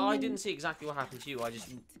I mean, I didn't see exactly what happened to you. I just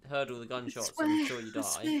heard all the gunshots and I'm sure you I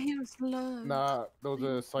swear died. he was low. Nah, there was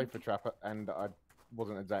a Cypher trap and I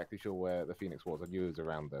wasn't exactly sure where the Phoenix was. I knew it was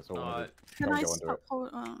around there, so I wanted to Can try I and go under stop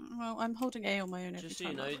it. well, I'm holding A on my own every Just so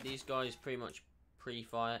you time. know, these guys pretty much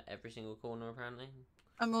pre-fire every single corner, apparently.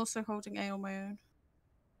 I'm also holding A on my own.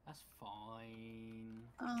 That's fine.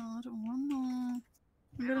 Oh, I don't want to.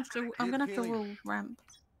 I'm gonna have to roll ramp.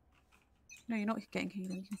 No, you're not getting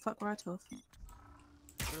healing. You can fuck right off.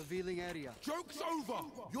 Revealing area. Joke's over!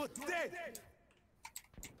 You're dead!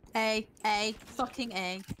 A, fucking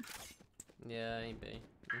A. Yeah, ain't be.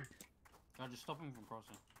 Can I just stop him from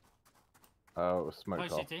crossing? Oh, it was smoked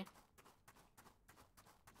Play off. CT.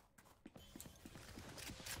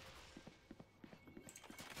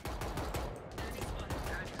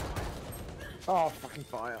 Oh, fucking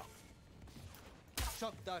fire.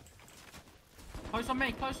 Shock dart. Close on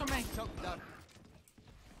me, close on me. Shock dart.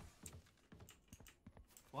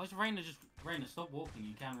 Why is Raina just... Raina, stop walking,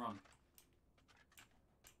 you can run.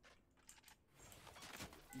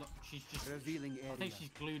 Look, she's just... Revealing I area. think she's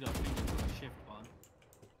glued up. I think she's got a shift button.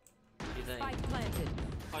 You think? Spike planted.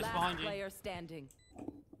 Close Last behind you. player standing.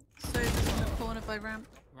 So just in the corner by ramp.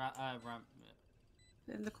 Ramp.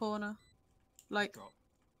 In the corner. Like, Drop.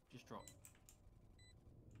 Just drop.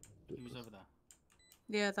 He was over there.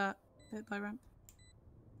 yeah, that bit by ramp.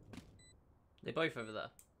 They're both over there.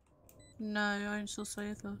 No, I only saw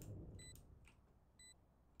Cypher.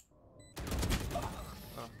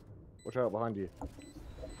 Watch out behind you.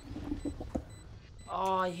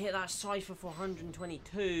 Oh, I hit that Cypher for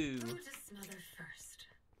 122.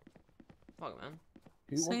 Fuck, man.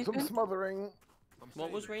 Who wants some Sleeping? smothering?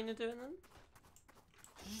 What was Raina doing then?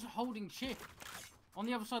 She's just holding shift. On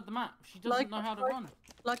the other side of the map. She doesn't know how to run.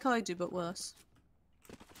 Like I do, but worse.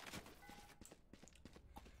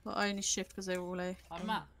 But I only shift because they were all A. Like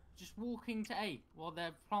Matt, just walking to A while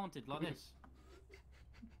they're planted like this.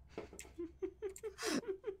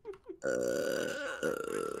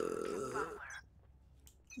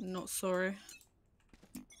 Not sorry.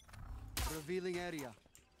 Revealing area.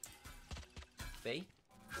 B.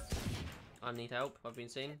 I need help. I've been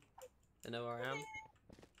seen. They know where I am.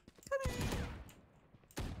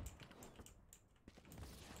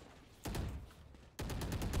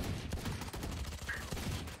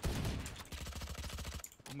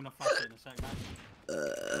 I'm gonna flash it in a sec, man.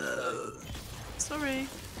 Sorry.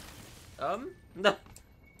 No.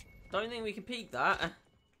 Don't think we can peek that.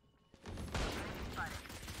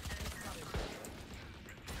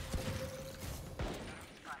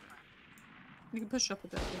 You can push up a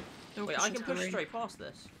bit. They're all Wait, I pushing can to the push arena. straight past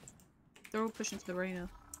this. They're all pushing to the arena.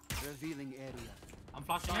 Revealing area. I'm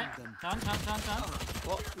flashing it. Them. Turn.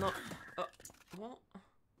 What? Not. What?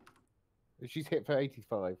 She's hit for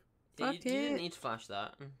 85. You Fuck didn't it. need to flash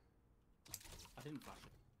that. I didn't flash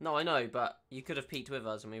it. No, I know, but you could have peeked with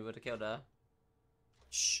us and we would have killed her.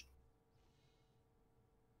 Shh.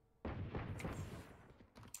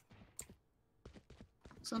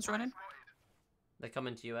 Someone's running. They're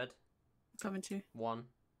coming to you, Ed. Coming to you. One.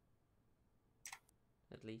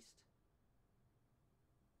 At least.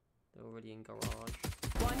 They're already in garage.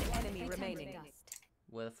 One enemy remaining.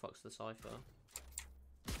 Where the fuck's the Cypher?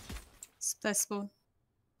 Their spawn.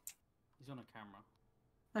 He's on a camera.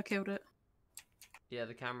 I killed it. Yeah,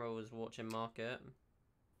 the camera was watching market.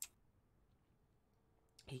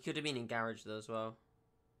 He could have been in garage though as well.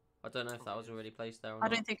 I don't know if that was already placed there or I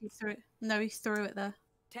not. don't think he threw it. No, he threw it there.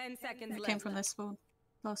 10 seconds It left. came from their spawn.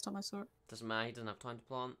 Last time I saw it. Doesn't matter, he doesn't have time to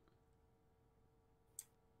plant.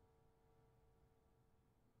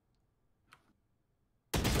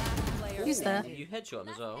 Last player He's there. standing. You headshot him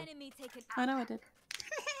as well. I know I did.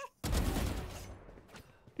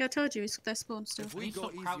 Yeah, I told you, he's their spawn still. If we Please go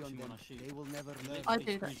stop easy crouching on when them, I shoot. they will never learn. I It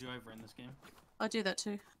do that. screws you over in this game. I do that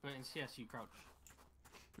too. But in CS you crouch.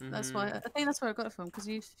 That's why I think that's where I got it from, because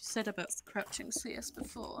you said about crouching CS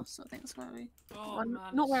before, so I think that's where we. Oh Well, man,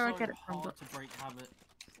 not it's where I so get it from, hard but to break habit.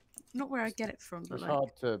 not where I get it from, but It's like hard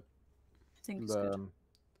to I think it's good. learn.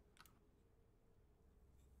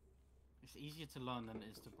 It's easier to learn than it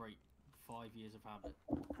is to break 5 years of habit.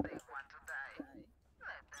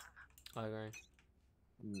 I agree.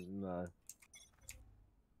 No.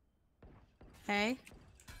 A.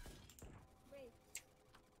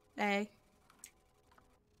 A.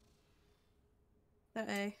 They're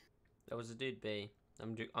A. There was a dude B.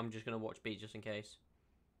 I'm just gonna watch B just in case.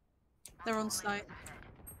 They're on site.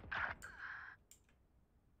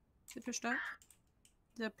 They pushed out.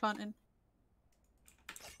 They're planting.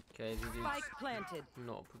 Okay, the dude's Spike planted.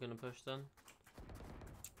 not gonna push then.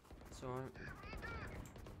 It's alright.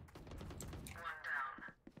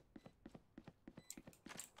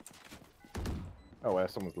 Oh,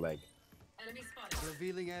 there's someone's leg.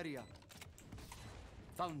 Revealing area.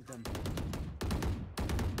 Found them.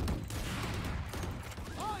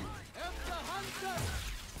 I am the hunter.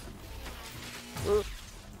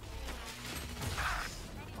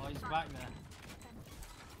 Oh, he's back there.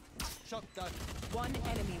 Shot that. One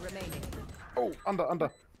enemy remaining. Oh,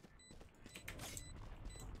 under.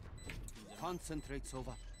 Concentrate,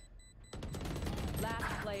 Sova.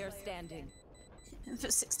 Last player standing.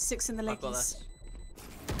 66 in the I've got leggies.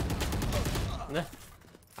 this.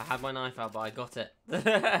 I had my knife out, but I got it.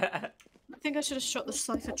 I think I should have shot the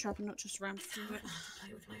cipher trap and not just ran through it.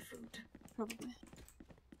 Play with my food. Probably.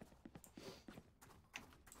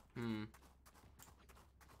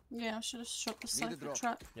 Yeah, I should have shot the Need a cipher drop.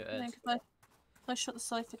 trap. Yeah, I think if I shot the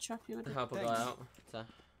cipher trap, you would have. Help a guy out.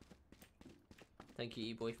 Thank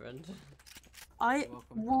you, boyfriend. I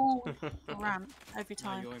welcome. will ramp every Now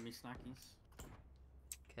time. you owe me snackies.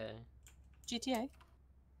 Okay. GTA?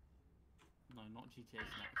 No, not GTA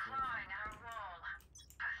snacks.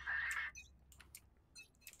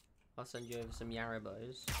 I'll send you over some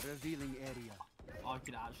Yaribos. Revealing area. I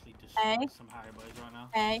could actually destroy Hey. some Haribos right now.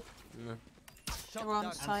 Hey, Mm. Shot they're on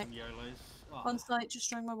that. site. And some YOLOs. Oh, On site,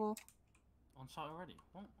 destroying my wall. on site already?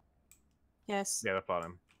 What? Yes, Yeah, they're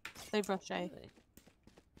planning. they've rushed A. Really?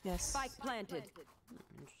 Yes. Spike planted.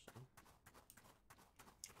 Interesting.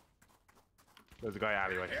 There's a guy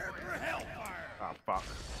alleyway. Oh, fuck.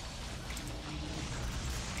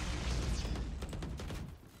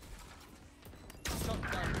 Shot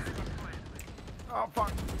that. Oh,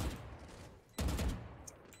 fuck.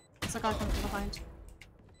 There's a guy coming from behind.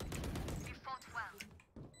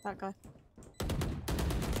 That guy.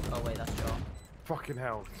 Oh wait, that's Jar. Fucking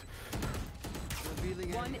hell.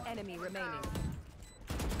 Revealing One area. enemy remaining.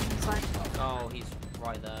 Site. Oh, he's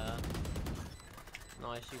right there.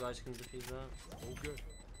 Nice, you guys can defuse that. All good.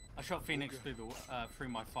 I shot Phoenix through the through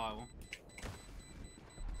my file.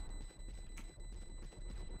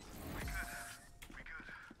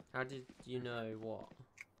 How did you know what?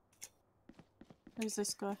 Who's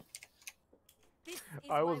this guy?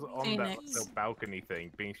 I was on that Phoenix. little balcony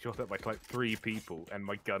thing, being shot at by like 3 people, and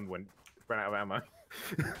my gun ran out of ammo,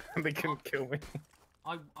 and they couldn't kill me.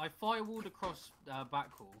 I firewalled across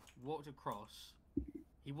backhall, walked across.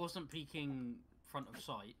 He wasn't peeking front of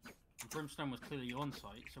sight. Brimstone was clearly on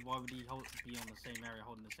site, so why would he be on the same area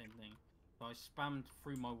holding the same thing? So I spammed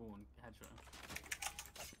through my wall and headshot him.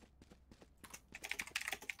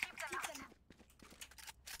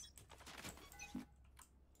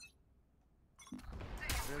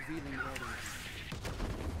 Revealing area.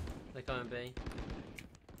 They're coming B.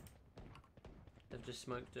 They've just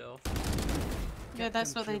smoked it off. Yeah,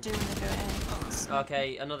 that's what they do when they go A.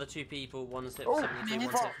 Okay, another 2 people. One's hit Oh, for 72,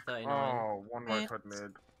 one's hit for 39. Oh, one right Mid. side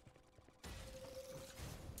mid.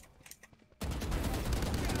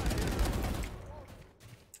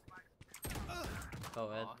 Oh,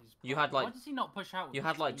 Ed. Oh, he's You had Why like does he not push out? with you the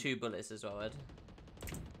had like speed? 2 bullets as well, Ed.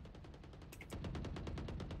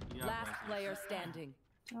 You have Last res- player standing.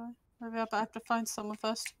 Maybe I have to find someone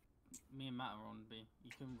first. Me and Matt are on B.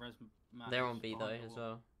 You can res Matt. They're who's on B though behind the as wall.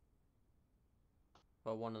 well.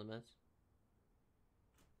 Well, one of them is.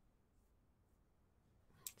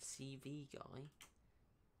 CV guy.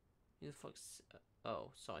 Who the fuck's...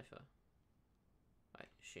 oh, Cypher. I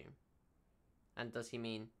assume. And does he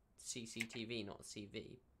mean CCTV, not CV?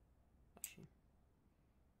 I assume.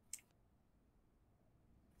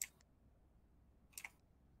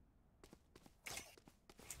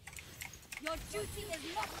 Your duty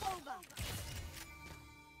is not over.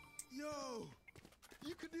 Yo,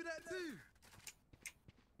 you could do that too.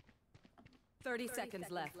 30 seconds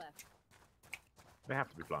left. They have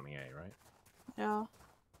to be planning A, right? Yeah.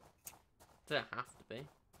 They don't have to be.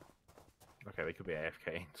 Okay, they could be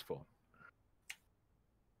AFK in spawn.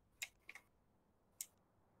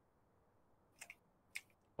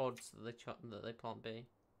 Odds that they plant B.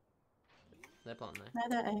 They plant A. No,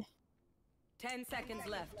 they're A. 10 seconds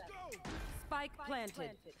left. Spike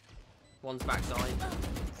planted. One's backside.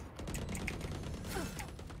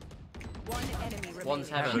 One enemy remaining. One's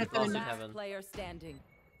heaven. Heaven. Last in Last heaven. player standing.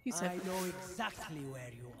 He said, I know exactly where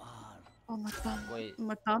you are. "Oh my bum, Wait.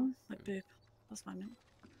 my bum, my boob." That's what I meant.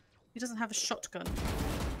 He doesn't have a shotgun.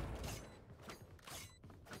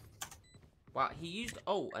 Wow, he used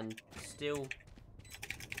ult and still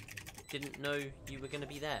didn't know you were gonna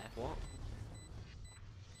be there. What?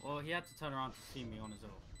 Well, he had to turn around to see me on his own.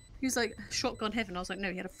 He was like, "Shotgun heaven." I was like, "No,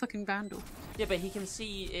 he had a fucking vandal." Yeah, but he can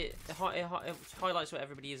see it. It highlights where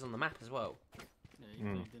everybody is on the map as well. Yeah, he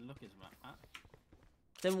clearly didn't look at his map.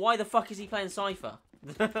 Then why the fuck is he playing Cypher?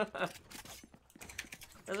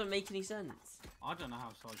 Doesn't make any sense. I don't know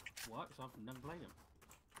how Cypher works. I've never played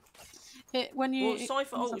him. When you Well,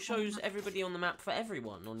 Cypher comes ult up on shows the map- everybody on the map for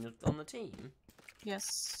everyone on the team.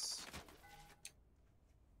 Yes.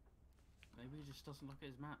 Maybe he just doesn't look at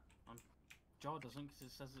his map. Jar doesn't because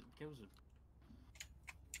it says it kills him.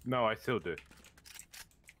 No, I still do.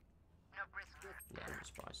 Yeah, I'm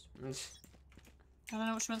surprised. I don't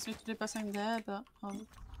know what she wants me to do by saying there, but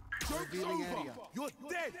Joke's Revealing over. area. You're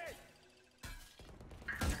dead.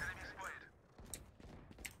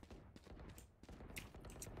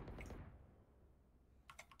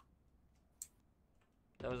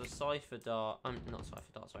 There was a Cypher dart. Not Cypher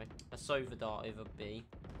dart. Sorry, a Sova dart over B.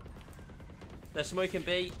 They're smoking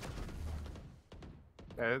B.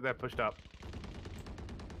 They're pushed up.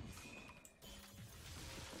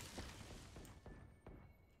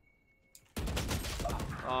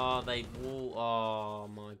 Oh, they wall. Oh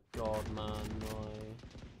my god, man, no.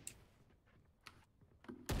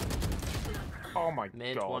 Oh my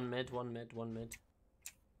Mid, god. one mid, one mid, one mid.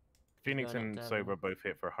 Phoenix Going and up Sober down. both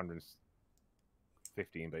hit for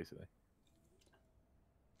 115, basically.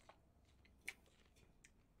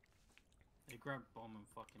 They grabbed bomb and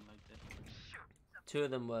fucking like that. Two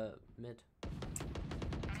of them were mid.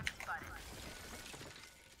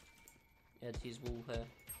 Yeah, he's wall here.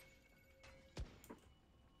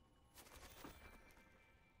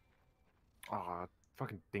 Ah,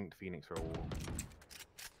 fucking dinked Phoenix for a wall.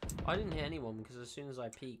 I didn't hit anyone because as soon as I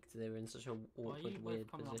peeked, they were in such a you awkward, both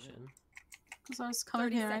weird coming up here? position. because I was coming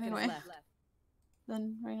 30 here seconds anyway. left.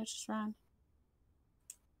 Then Reina just ran.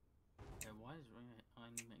 Yeah, why is Ryan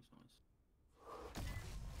makes noise?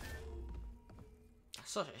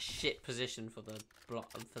 That's such a shit position for the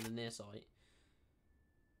near site.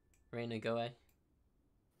 Reina, go away.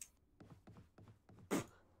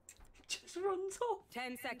 Just runs off.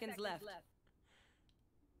 10 seconds left.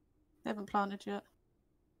 They haven't planted yet.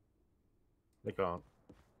 They can't.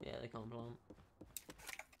 Yeah, they can't plant.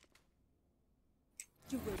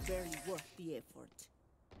 You were very worth the effort.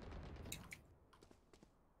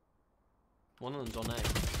 One of them's on A.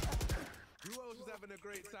 Who else is having a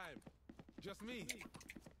great time? Just me.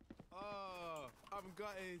 Oh, I'm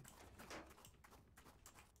gutted.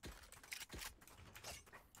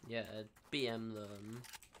 Yeah, BM them.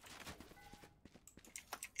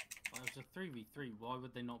 Well, it was a 3v3. Why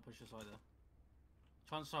would they not push us either?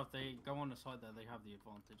 Chances are if they go on the side there, they have the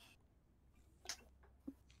advantage.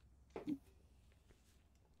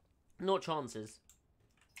 Not chances.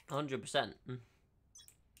 100%. No,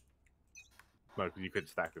 because you could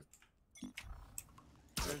stack it.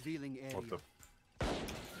 Revealing area. What the?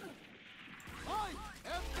 I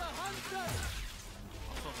am the hunter.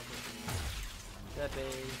 I thought they would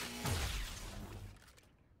Debbie.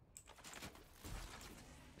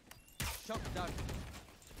 Shock dart.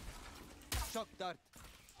 Shock dart.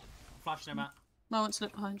 flashing him at. I want to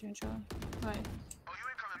look behind you and try. Right.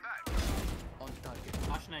 On target.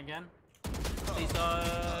 Flashing it again. Please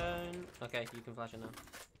don't. Okay, you can flash it now.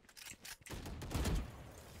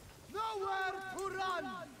 Nowhere to run.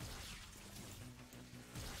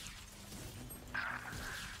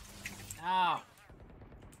 Ow!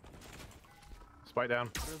 Spike down.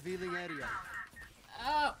 Revealing area.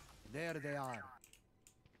 Ow! There they are.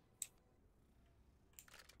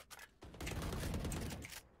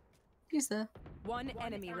 He's there. One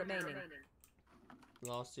enemy remaining.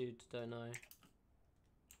 Last dude, don't know.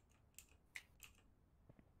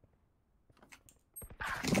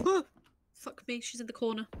 Fuck me, she's in the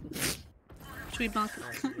corner. Between market.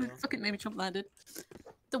 Nice as well. Fucking made me jump landed.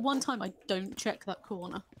 The one time I don't check that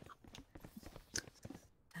corner.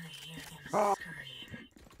 I hear them Oh. scream.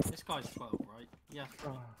 This guy's 12, right? Yes.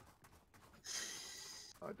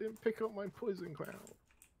 I didn't pick up my poison cloud.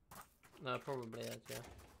 No, probably is, yeah.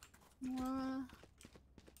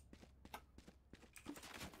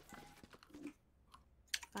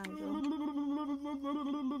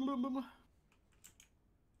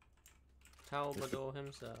 Talbador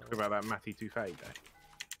himself. What about that Matty Touffet day?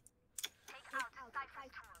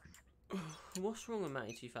 What's wrong with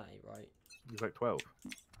Matty Touffet, right? He's like 12.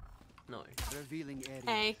 No. Revealing area.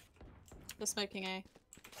 A. They're smoking A.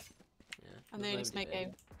 Yeah. And there's they only nobody smoke there.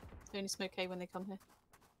 A. They only smoke A when they come here.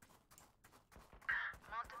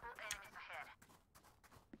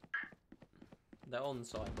 They're on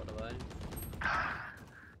site, by the way.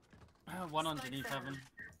 One underneath heaven.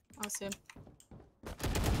 I see him.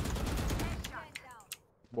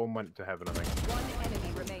 One went to heaven, I think. One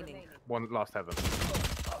enemy remaining. One last heaven.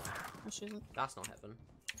 Oh, she isn't. That's not heaven.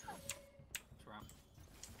 It's ramp.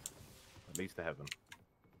 At least to heaven.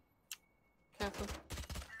 Careful.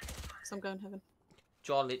 Because I'm going heaven.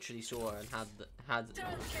 Jar literally saw her and had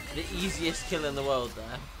the easiest kill in the world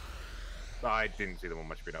there. I didn't see the one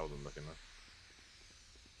much bit. I wasn't looking though.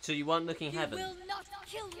 So you weren't looking heaven. Will not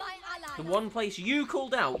kill my ally. The one place you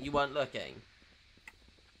called out, you weren't looking.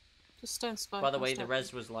 Just don't spike. By the I'm way, the stuck.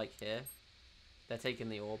 res was like here. They're taking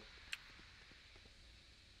the orb.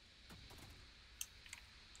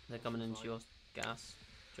 They're coming into your gas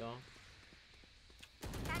jar.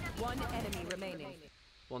 One enemy remaining.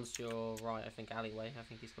 One's to your right, I think alleyway. I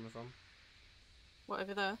think he's coming from. What,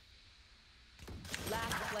 over there?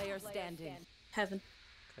 Last player standing. Heaven.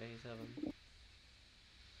 Okay, he's heaven.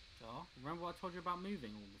 Jar, remember what I told you about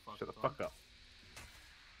moving all the fucking Shut the time? fuck up.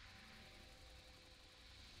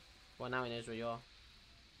 Well, now he knows where you are.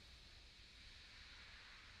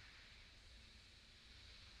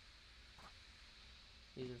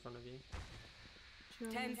 He's in front of you.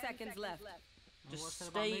 10 seconds left. Remember Just what I said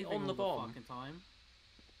about stay moving on the all bomb. fucking time?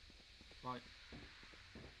 Right.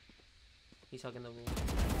 He's hugging the wall.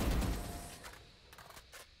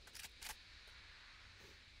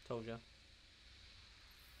 Told ya.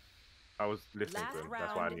 I was listening Last to him.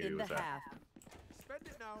 That's why I round knew he in the was there. half. Spend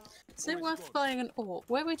it now. Is it worth buying an AWP?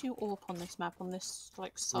 Where would you AWP on this map? On this,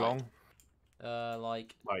 like, side? Long,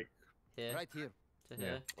 Like like here Right here. to Yeah.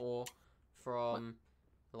 here, or from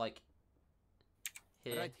like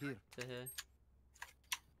here Right here. to here,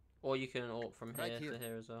 or you can AWP from Right here here. to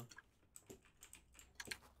here as well.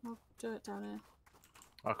 I'll do it down here.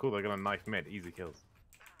 oh cool, they're gonna knife mid, easy kills.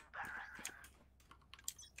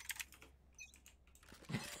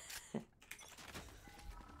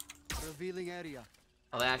 Revealing area.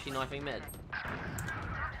 Are they actually knifing mid?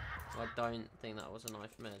 I don't think that was a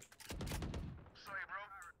knife mid.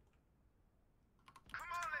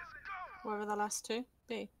 Where are the last two?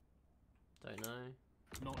 B. Don't know.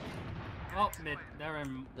 Not. Oh, mid. They're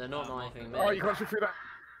in. They're not market. knifing mid. Oh, you can't shoot through that.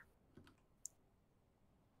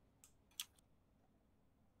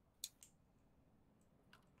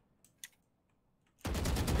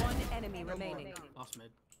 One enemy remaining. Last mid.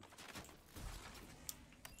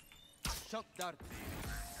 Shock dart.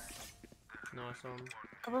 Nice one.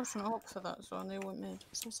 I brought an AWP for that as well, and they went mid.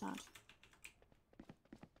 So sad.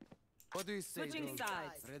 What do you say, Switching drone?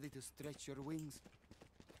 sides. Ready to stretch your wings?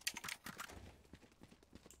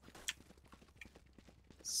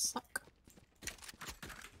 Suck.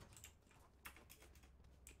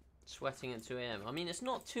 Sweating at 2 AM. I mean, it's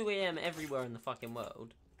not 2 AM everywhere in the fucking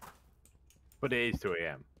world. But it is 2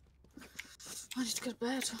 AM. I need to go to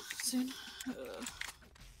bed soon.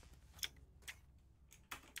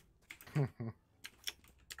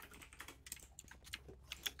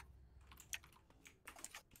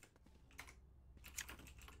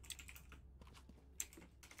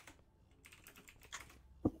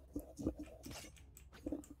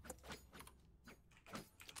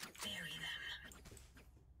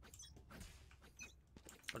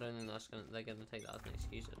 I don't think they're gonna take that as an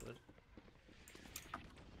excuse, it would.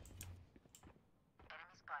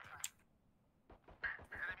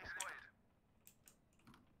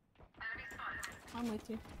 I'm with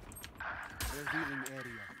you. Revealing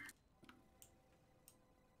area.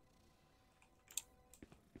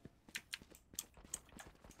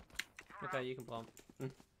 Okay, you can plant.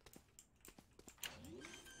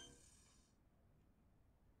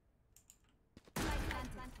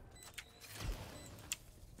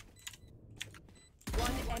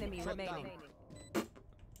 One enemy enemy Shut remaining. down.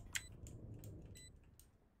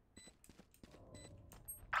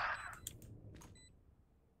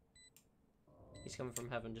 He's coming from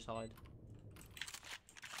heaven, just hide.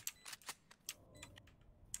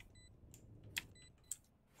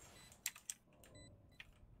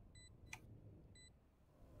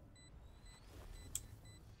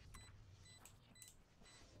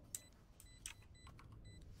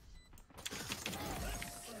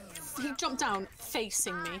 He jumped down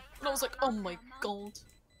facing me, and I was like, oh my god.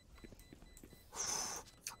 Fuck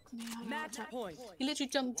me, I Match got it. point. He literally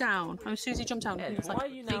jumped down, and as soon as he jumped down, he Ed, was why like, are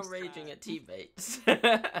you now face- raging at teammates?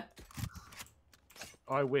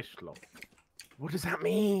 I wish, Locke. What does that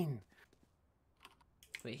mean?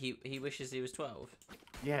 Wait, he wishes he was 12.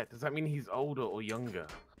 Yeah, does that mean he's older or younger?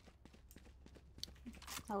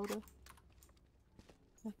 older.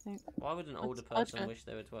 I think. Why would an older I'd person go- wish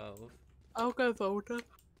they were 12? I'll go with older.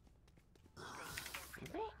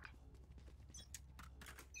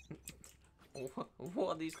 What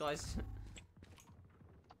are these guys?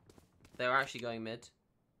 They're actually going mid.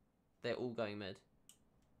 They're all going mid.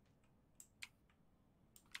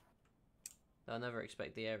 They'll never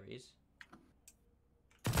expect the Ares.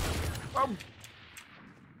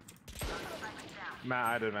 Matt,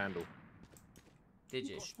 I had a vandal. Did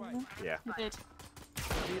you? Yeah. You did.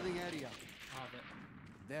 Healing area. Have it.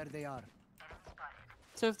 There they are.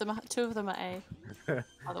 Two of them are A, by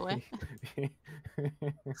the way.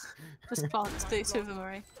 Just plants, the two of them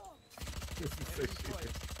are A. This is so stupid.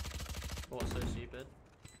 What's so stupid?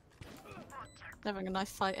 They're having a knife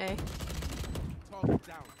fight A. Target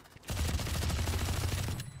down.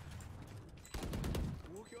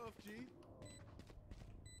 Walk it off, G.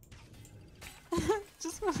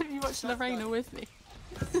 Just you watch Lorena with me.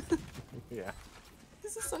 Yeah.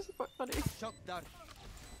 This is such funny. Shock dart.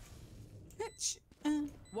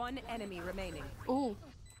 One enemy remaining. Oh,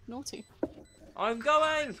 naughty. I'm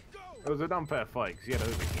going! It was an unfair fight because he had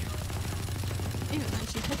over here. Even then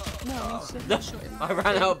she hit. No, I mean she headshot him. I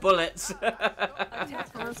ran out of bullets.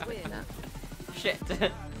 Attackers win. Shit.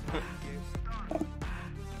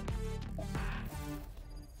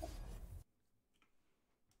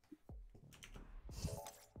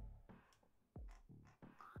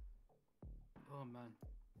 Oh man.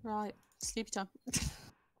 Right, sleepy time.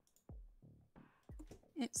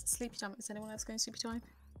 It's sleepy time. Is anyone else going sleepy time?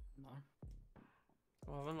 No.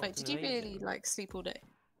 Well, I'm not Wait, did you amazing. really like sleep all day?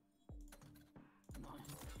 No.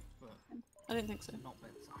 But I didn't think so. not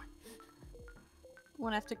bedtime.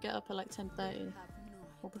 When I have to get up at like 10:30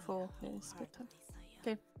 or before, it's bedtime.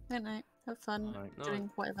 Okay, night night. Have fun Night. doing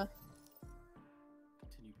whatever.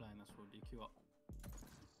 Continue playing, that's what we'll do. Queue up.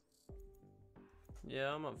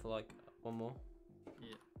 Yeah, I'm up for like one more.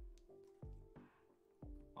 Yeah.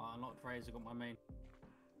 I unlocked Razor, got my main.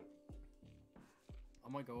 I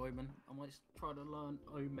might go Omen. I might try to learn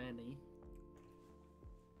Omeni.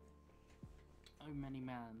 Omeni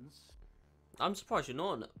mans. I'm surprised you're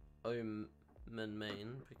not an Omen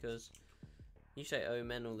main because you say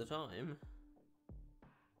Omen all the time.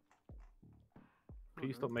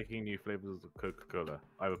 Please stop making new flavors of Coca-Cola.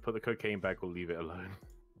 Either put the cocaine back or leave it alone.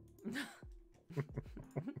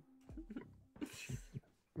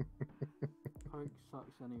 Coke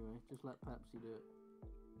sucks anyway. Just let Pepsi do it.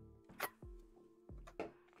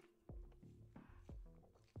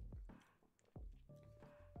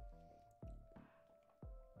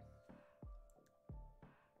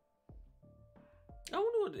 I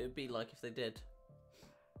wonder what it'd be like if they did.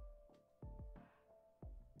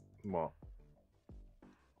 What?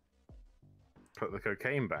 Put the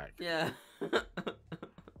cocaine back? Yeah.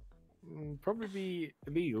 Probably be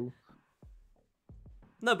illegal.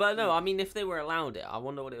 No, but no, I mean, if they were allowed it, I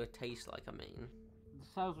wonder what it would taste like, I mean. The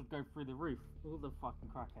sales would go through the roof. All the fucking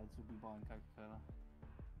crackheads would be buying Coca-Cola.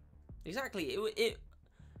 Exactly, it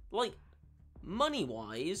like,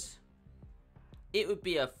 money-wise, it would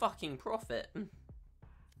be a fucking profit.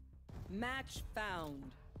 Match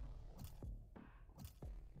found.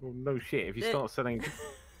 Well, no shit. If you They- start selling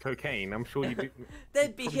cocaine, I'm sure you'd be...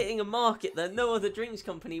 They'd be hitting a market that no other drinks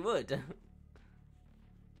company would.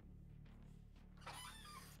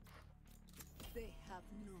 They have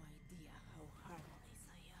no idea how harmless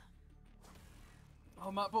I am.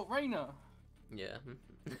 Oh, Matt bought Rainer. Yeah.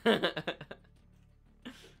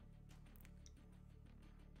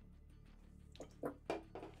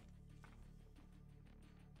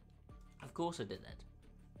 Of course I did that.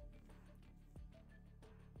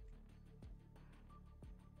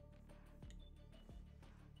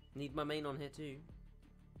 Need my main on here too.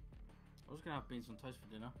 I was gonna have beans on toast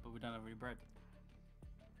for dinner, but we don't have any bread.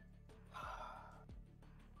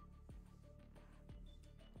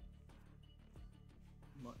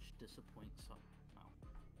 much disappoints us now.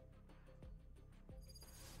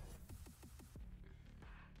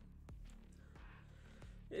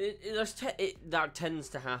 That tends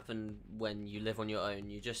to happen when you live on your own.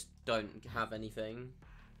 You just don't have anything.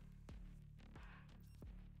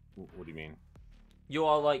 What do you mean? You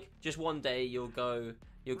are like, just one day you'll go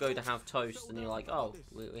to have toast, and you're like, oh,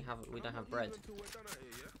 we don't have bread.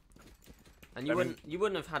 And you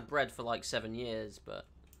wouldn't have had bread for like 7 years, but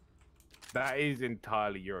That is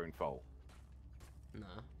entirely your own fault. no.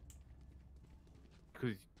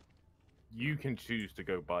 Because you can choose to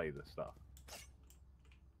go buy the stuff.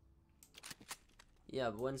 Yeah,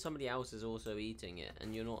 but when somebody else is also eating it,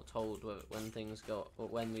 and you're not told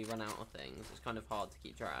when we run out of things, it's kind of hard to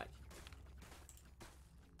keep track.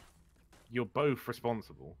 You're both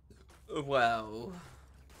responsible. Well,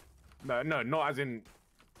 No, not as in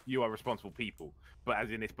you are responsible people, but as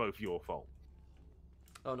in it's both your fault.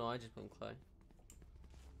 oh no, I just blame Chloe.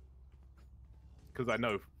 Because I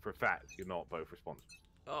know for a fact you're not both responsible.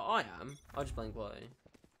 Oh, I am. I just blame Chloe.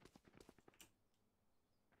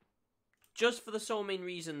 Just for the sole main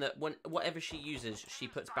reason that whatever she uses, she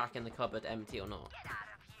puts back in the cupboard, empty or not.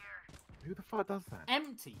 Who the fuck does that?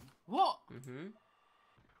 Empty? What? Mm-hmm.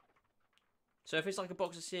 So if it's like a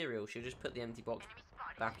box of cereal, she'll just put the empty box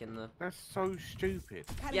back in the... That's so stupid.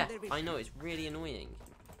 Yeah, I know, it's really annoying.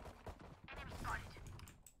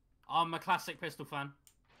 I'm a classic pistol fan.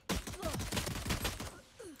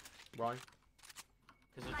 Why?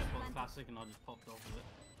 Because I just bought classic and I just popped off of it.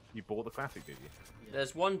 You bought the classic, did you? Yeah.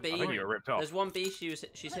 There's one B. I think you got ripped off. There's one B. She's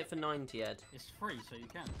hit for 90, Ed. It's free, so you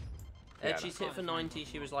can. Ed, Yeah, she's that's hit for fine. 90.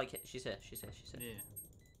 She was like, she's hit. Yeah.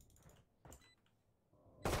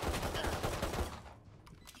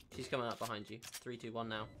 She's coming up behind you. 3, 2, 1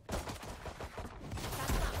 now.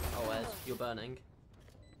 Oh, Ed, you're burning.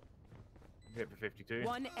 Hit for 52.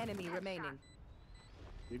 One enemy remaining.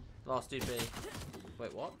 Last dude B.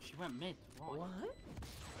 Wait, what? She went mid. Why? What?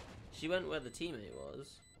 She went where the teammate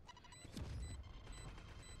was.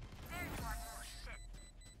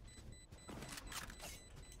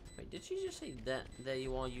 Wait, did she just say that? There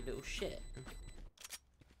you are, you little shit. It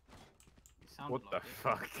sounded What the like it.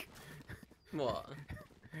 fuck? What?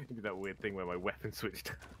 You did that weird thing where my weapon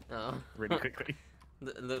switched Oh. really quickly.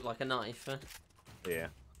 Looked like a knife. Yeah.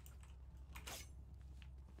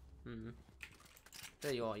 Hmm.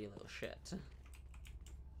 There you are, you little shit.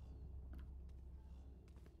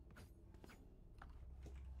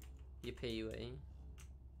 You PUE.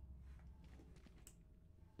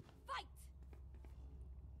 Fight!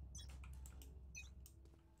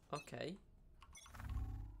 Okay.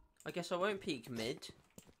 I guess I won't peek mid.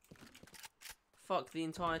 Fuck the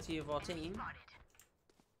entirety of our team.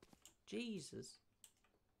 Jesus.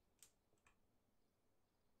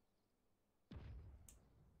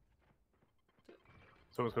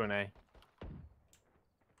 Someone's going A.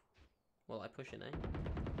 Well, I push in, eh?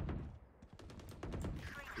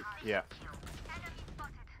 Yeah.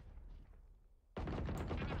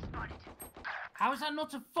 How is that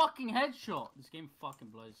not a fucking headshot? This game fucking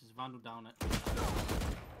blows. There's Vandal down it.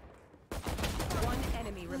 One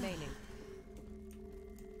enemy remaining.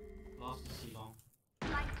 Last is C-long.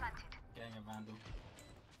 Getting a Vandal.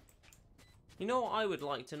 You know what I would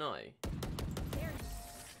like to know?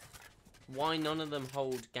 Why none of them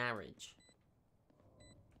hold garage?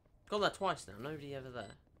 Got that twice now, nobody ever there.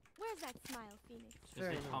 Where's that smile, Phoenix?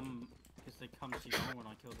 Because they come C-long when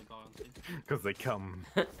I kill the guy on C. Because they come.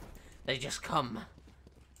 They just come.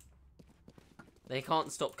 They can't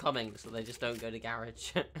stop coming, so they just don't go to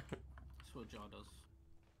garage. That's what Jar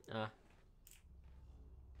does.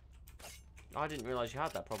 I didn't realise you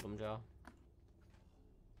had that problem, Jar.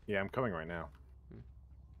 Yeah, I'm coming right now.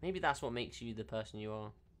 Maybe that's what makes you the person you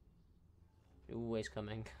are. You're always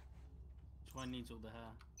coming. That's why he needs all the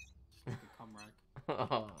hair. Just like a cum rag.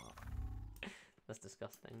 Oh, that's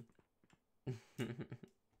disgusting.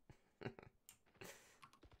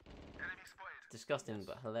 Disgusting,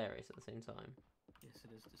 but hilarious at the same time. Yes,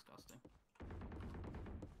 it is disgusting.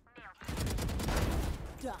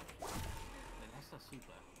 Done. Wait, that's that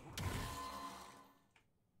super.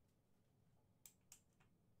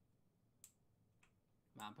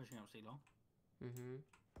 Man, I'm pushing up C-long. Mm-hmm.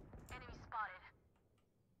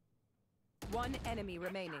 One enemy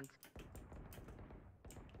remaining.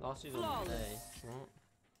 Last season on Flawless. day.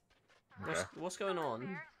 What? Okay. What's going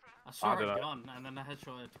on? I saw don't it know. gun, and then I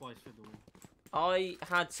headshot it twice through the wall. I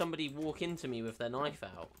had somebody walk into me with their knife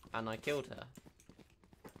out, and I killed her.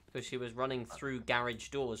 Because she was running through garage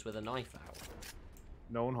doors with a knife out.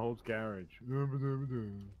 No one holds garage.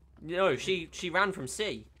 No, she ran from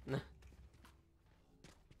C.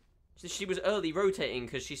 She was early rotating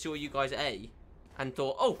because she saw you guys at A. and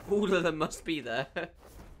thought, oh, all of them must be there.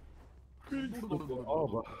 This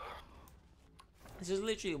is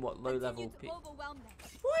literally what low-level people.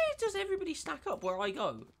 Why does everybody stack up where I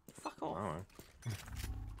go? Fuck off. Alright.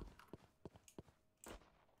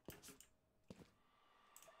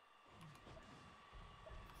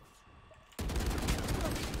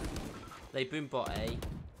 They boom bot A.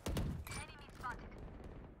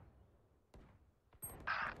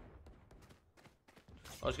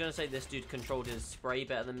 I was gonna say this dude controlled his spray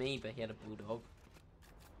better than me, but he had a bulldog.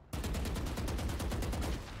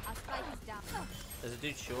 There's a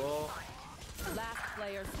dude short. Last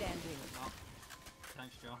player standing. Oh.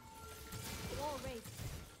 Thanks, Joe.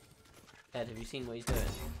 Ed, have you seen what he's doing?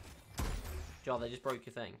 Joe, they just broke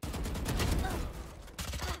your thing.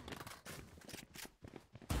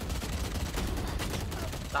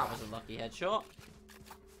 That was a lucky headshot.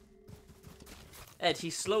 Ed,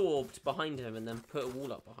 he slow orbed behind him and then put a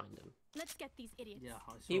wall up behind him. Let's get these idiots. Yeah,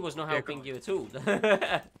 He was not helping you at all.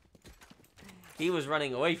 He was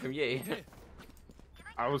running away from you.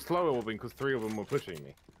 I was slow orbing because 3 of them were pushing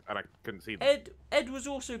me, and I couldn't see them. Ed was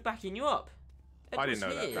also backing you up. Ed I didn't know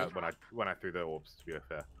was here. that when I threw the orbs. To be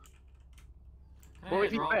fair. Hey, Well,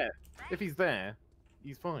 if he's Rob. there,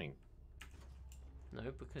 he's fine.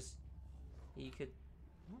 No, because he could.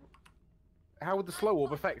 How would the slow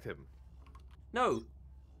orb affect him? No,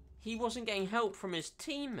 he wasn't getting help from his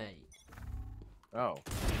teammate, Oh.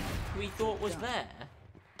 who he thought was there.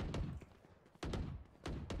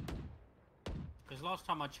 Because last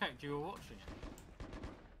time I checked, you were watching it.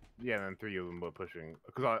 Yeah, and then 3 of them were pushing.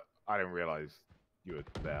 Because I didn't realize you were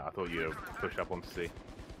there. I thought you were pushed up onto C.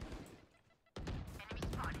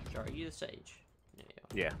 Sure, are you the sage? Yeah,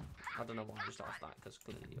 you are. Yeah. I don't know why I just asked that, because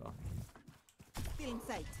clearly you are. Still in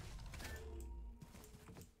sight.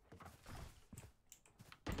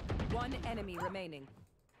 One enemy remaining.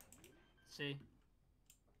 See?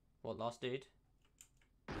 What, last dude?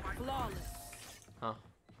 Flawless. Huh.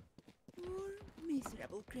 Poor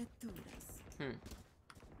miserable criaturas.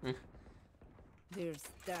 They're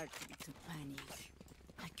starting to panic.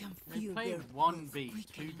 I can They feel played their 1 B, pulse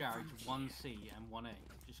 2 quickening garage, from 1 here. C, and 1 A.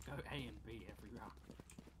 Just go A and B every round.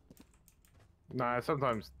 Nah,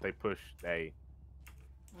 sometimes they push A.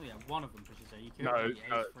 Oh yeah, one of them pushes A. You can No, only A's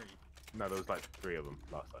free. No, there was like 3 of them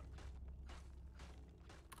last time.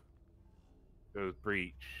 There was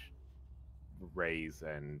Breach, Raze,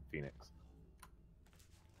 and Phoenix.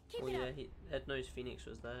 Well, yeah, Ed knows Phoenix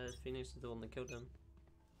was there. Phoenix is the one that killed him.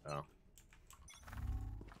 Oh.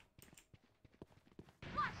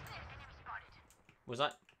 Was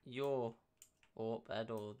that your AWP,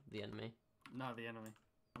 Ed, or the enemy? No, the enemy.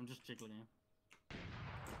 I'm just jiggling him.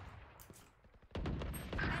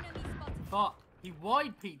 Fuck! He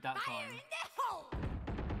wide peeked that time.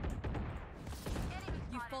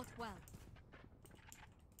 You fought well.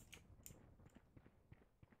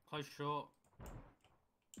 Close short.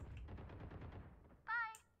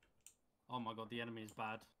 Oh my god, the enemy is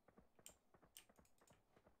bad.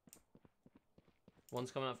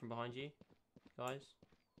 One's coming up from behind you, guys.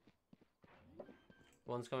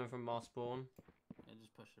 One's coming from our spawn. Yeah,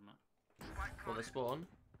 just push him out. Well, the spawn.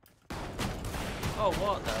 Oh,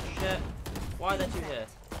 what the shit? Why are there 2 here?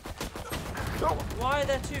 Why are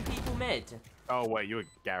there 2 people mid? Oh wait, you're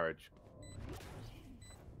garage.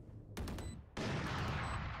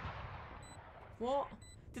 What?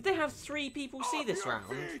 Did they have 3 people see this round?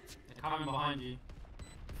 They're coming behind you.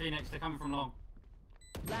 Phoenix, they're coming from long.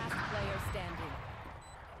 Last player standing.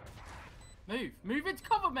 Move! Move into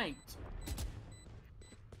cover, mate!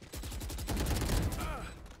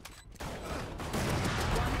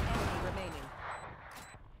 One enemy remaining.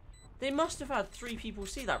 They must have had 3 people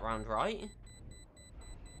see that round, right?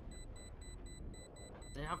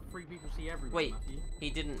 They have 3 people see everyone, Wait, Matthew. he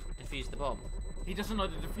didn't defuse the bomb. He doesn't know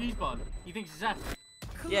the defuse button. He thinks it's F.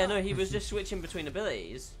 Yeah, no, he was just switching between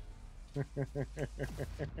abilities. What?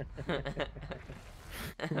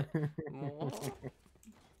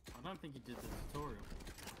 I don't think he did the tutorial.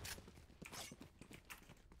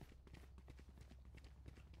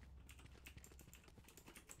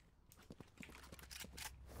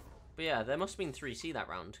 But yeah, there must have been 3C that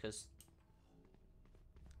round, because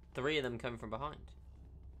 3 of them come from behind.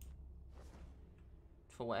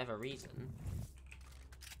 For whatever reason.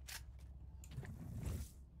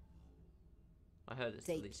 I heard it's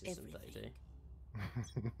the Take lead system 32.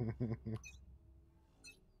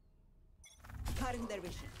 Cutting their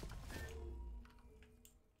vision.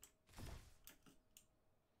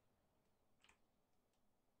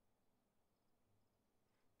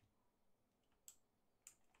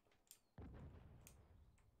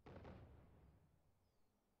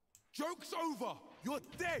 Joke's over! You're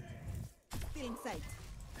dead! Stealing sight.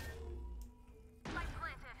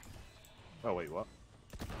 Oh wait, what?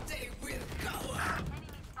 They will go.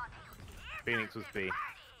 Phoenix was B.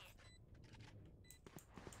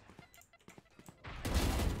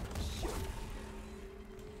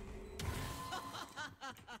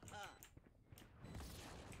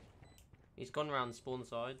 He's gone around spawn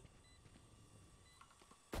side.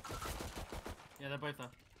 Yeah, they're both there.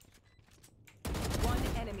 One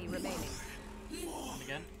enemy remaining. And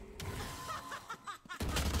again.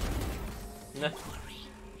 No. Your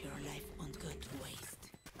life won't go to waste.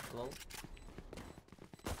 Lol.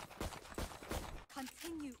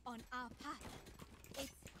 Continue on our path. It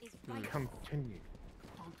is right. Continue.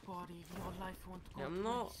 Don't worry, your life won't go Yeah,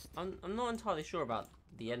 to waste. I'm not entirely sure about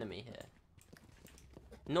the enemy here.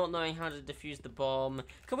 Not knowing how to defuse the bomb.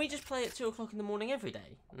 Can we just play at 2 o'clock in the morning every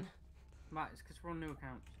day? Matt, it's because we're on new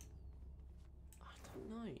accounts. I don't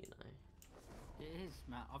know, you know. It is,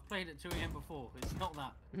 Matt. I've played at 2 AM before. It's not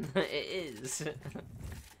that. It is.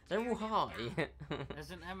 They're all high.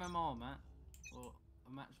 There's an MMR, Matt. Or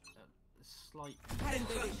a match. A slight.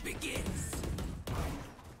 Hunt begins.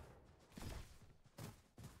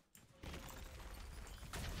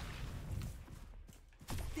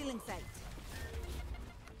 Stealing sight.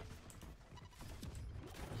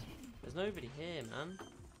 There's nobody here, man.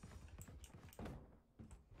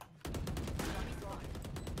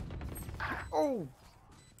 Oh!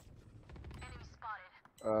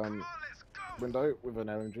 Window with an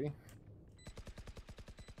LMG.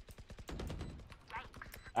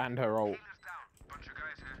 And her ult.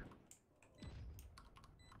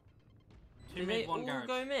 Two Did mid, they one all garage.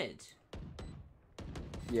 go mid?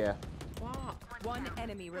 Yeah. What? One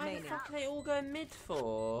enemy How the remaining. fuck are they all going mid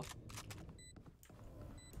for?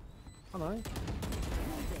 I know. What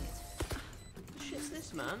shit's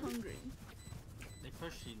this, man? Hungry. They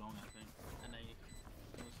pushed too long, I think. And they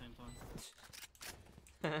at the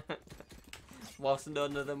same time. Whilst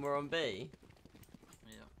none of them were on B.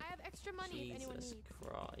 Yeah. I have extra money if anyone Jesus needs.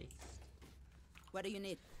 Christ. What do you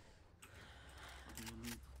need?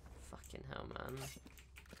 Fucking hell, man.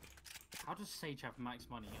 How does Sage have max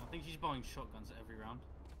money? I think she's buying shotguns at every round.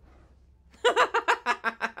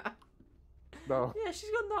 No, Yeah, she's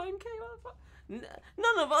got 9k. What the fuck?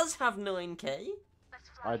 None of us have 9k.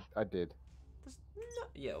 I did. No,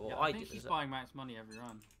 yeah, well, Yeah, I I think did. she's as well. buying max money every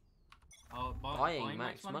round. Oh, Buying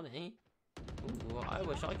max money? Ooh, I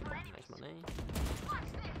wish I could buy max money.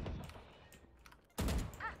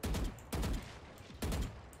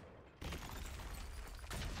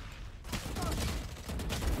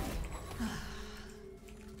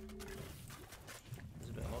 There's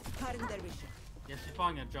a bit of Cutting their vision. Yeah, she's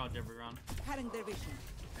buying a judge every round. Cutting their vision.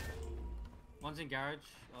 One's in garage.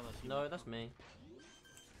 Oh, that's you. No, that's me.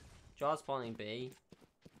 Jar's planning B.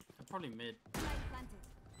 They're probably mid. Light planted.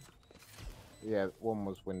 Yeah, one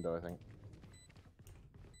was window, I think.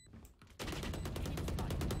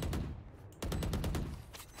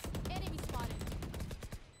 Enemy spotted.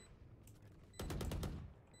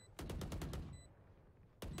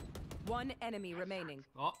 One enemy remaining.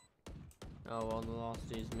 Oh, Oh, well, the last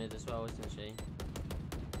dude's mid as well, isn't she?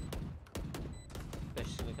 But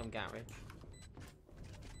she's gonna come garage.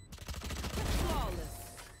 Flawless.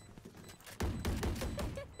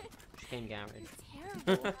 She came garage. You're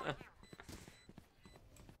terrible.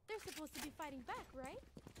 They're supposed to be fighting back, right?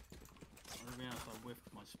 to be honest, I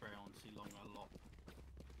whiffed my spray on C-Long a lot.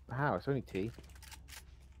 How? It's only T.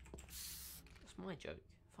 That's my joke.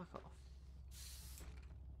 Fuck off.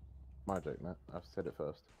 My joke, Matt. I've said it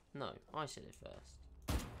first. No, I said it first.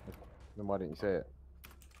 Then why didn't you say it?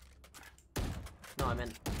 No, I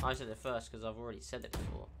meant I said it first because I've already said it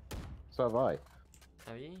before. So have I.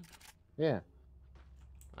 Have you? Yeah.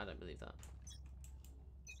 I don't believe that.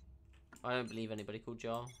 I don't believe anybody called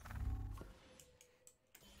Jar.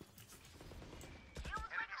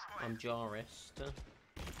 I'm Jarist.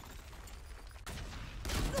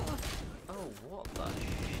 Oh, what the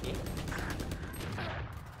shit?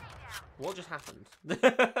 What just happened?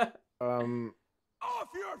 Off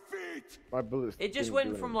your feet! My bullets. It just didn't went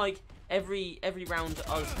do from anything. like every round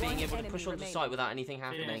us being able to enemy push onto remaining. site without anything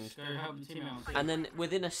happening, Phoenix, go help your teammate on C. and then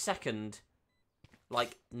within a second,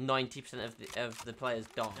 like 90% of the players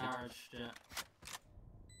died. Garage, yeah.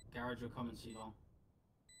 Garage will come and C-Long.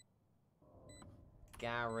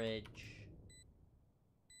 Garage.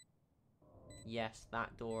 Yes,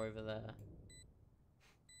 that door over there.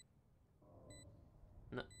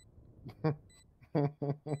 No,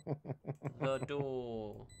 the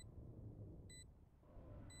door.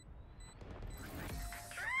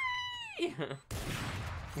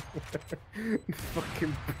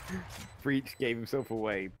 Fucking Breach gave himself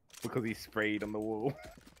away because he sprayed on the wall.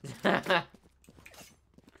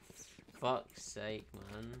 fuck's sake,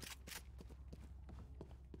 man.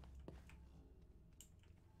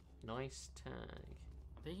 Nice tag.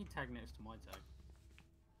 I think he tagged next to my tag.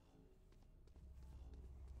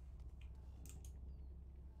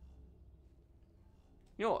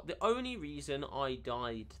 You know what? The only reason I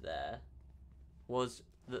died there was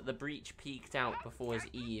that the breach peeked out before his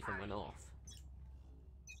E even went off.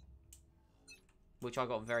 Which I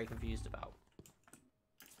got very confused about.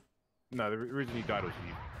 No, the reason you died was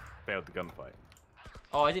you failed the gunfight.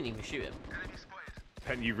 Oh, I didn't even shoot him.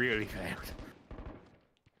 And you really failed.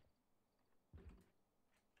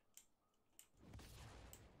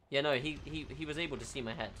 Yeah, no, he was able to see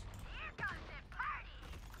my head.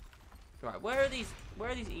 Right, where are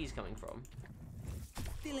these E's coming from?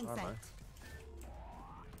 Stealing I don't sight. know.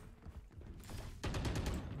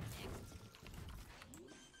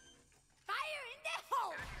 Fire in the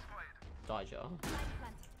hole! Die, Jar.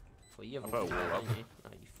 Well, you have I put a wall up. don't you? Oh,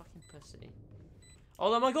 you fucking pussy.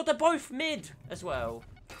 Oh my god, they're both mid as well.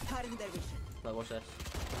 Cutting their vision. No, watch this.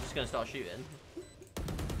 I'm just gonna start shooting.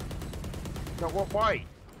 No, what? Why?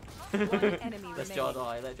 One enemy Let Jar remaining.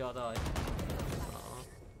 die. Let Jar die.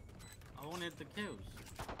 I wanted the kills.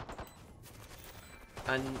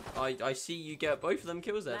 And I see you get both of them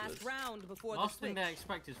kills, Edward. Last round before Last the thing switch. they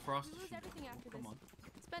expect is for us to Lose shoot. everything after Come this. on.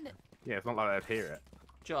 Spend it. Yeah, it's not like they'd hear it.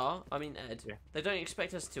 Jar, I mean Ed, Yeah. they don't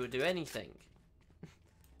expect us to do anything.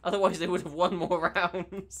 Otherwise they would have won more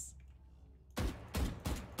rounds.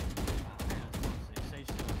 Sage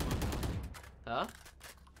still has 9,000. Huh?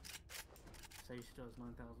 Sage still has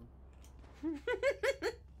 9,000.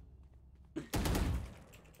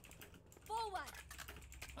 Forward.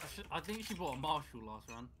 I think she bought a Marshall last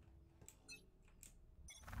round.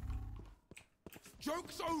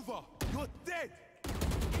 Joke's over! You're dead!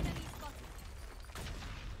 Enemy spotted.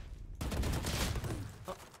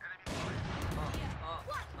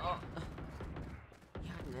 He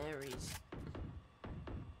had an Ares.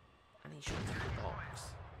 And he shot through the box.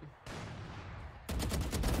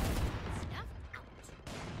 Snuff out.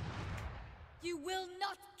 You will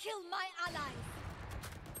not kill my allies.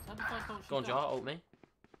 Is that the first ult Go on, she's Jar, done? ult me.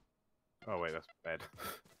 Oh wait, that's bad.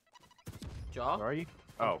 Jar, Where are you?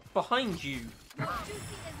 Oh. behind you. Your duty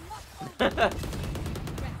is not over.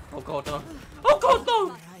 Oh god, no. Oh god, no!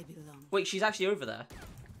 Where I belong. Wait, she's actually over there.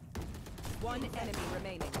 One enemy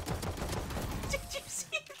remaining. Did you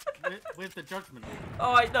see With the judgment.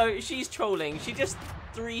 Oh, I know, she's trolling. She just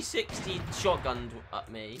 360 shotgunned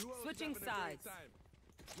at me. Who else is Switching having a great sides. time?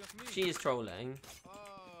 Just me. She is trolling.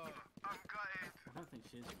 I don't think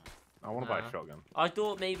she is, man. I want to buy Nah. a shotgun. I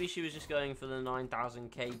thought maybe she was just going for the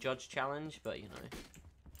 9,000k judge challenge, but you know.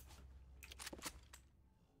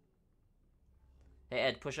 Hey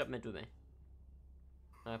Ed, push up mid with me.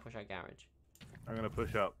 No, push out garage. I'm gonna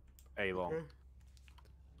push up A long.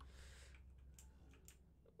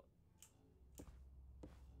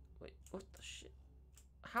 Wait, what the shit?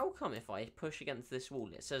 How come if I push against this wall,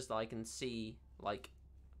 it says that I can see, like,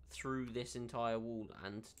 through this entire wall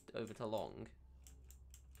and over to long?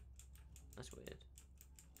 That's weird.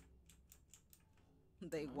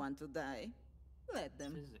 They want to die. Let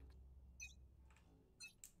them. Physics.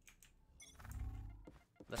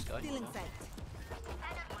 Let's go. Stealing sight.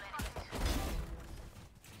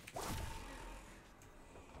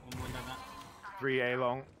 One window that. 3 A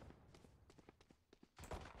long.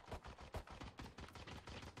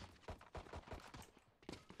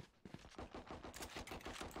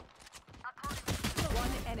 One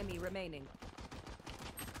enemy remaining.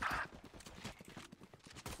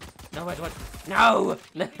 No, Edward. No!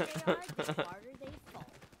 No! The harder they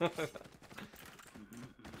fall.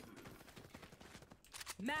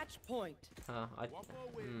 Match point. I, One more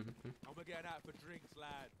win. mm, I'm gonna get out for drinks,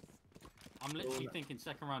 lads. I'm literally thinking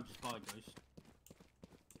second round just buy Ghost.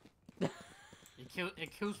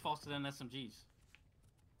 It kills faster than SMGs.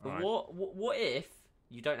 But Alright. what if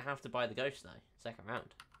you don't have to buy the ghost though? Second round.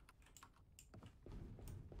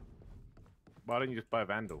 Why don't you just buy a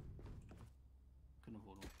Vandal? Couldn't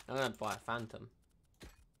afford one. I'm gonna buy a phantom.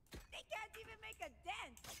 They can't even make a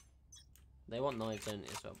dent. They want knives only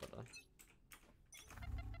as well, by the way.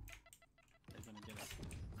 They're gonna get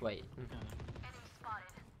it. Wait. Okay.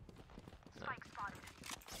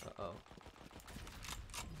 Uh oh.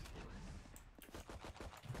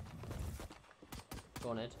 Go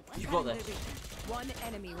on, Ed. You got Cutting their this. vision. One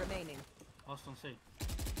enemy remaining. Last on C.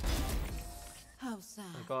 How sad.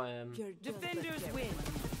 I got him. You're just a Defenders careful win.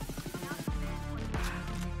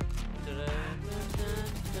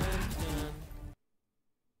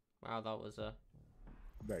 Wow, that was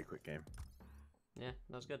Very quick game. yeah,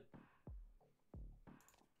 that was good.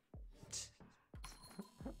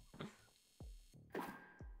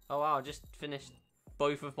 Oh wow, I just finished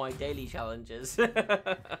both of my daily challenges.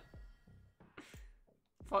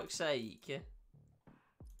 Fuck's sake.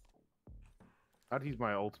 I'd use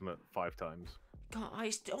my ultimate 5 times. God,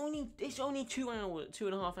 it's only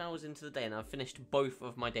 2.5 hours into the day, and I've finished both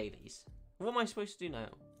of my dailies. What am I supposed to do now?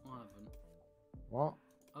 I haven't. What?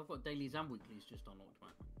 I've got dailies and weeklies just unlocked,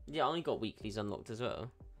 man. Yeah, I only got weeklies unlocked as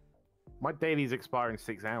well. My dailies expire in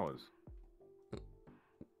 6 hours.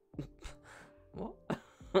 What?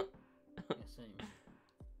 Yeah, same.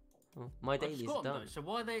 Oh, my I've dailies just got are 'em, done. though, so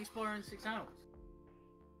why are they expiring in 6 hours?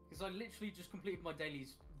 Because I literally just completed my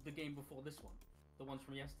dailies the game before this one. The ones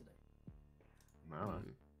from yesterday. No.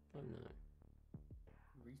 Oh no.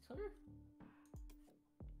 Rito?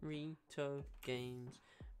 Rito games.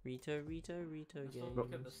 Rito Let's games. not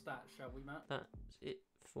look at the stats, shall we, Matt? That's it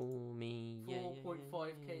for me.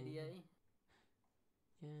 4.5 KDA.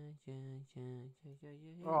 Yeah.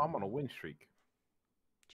 Oh, I'm on a win streak.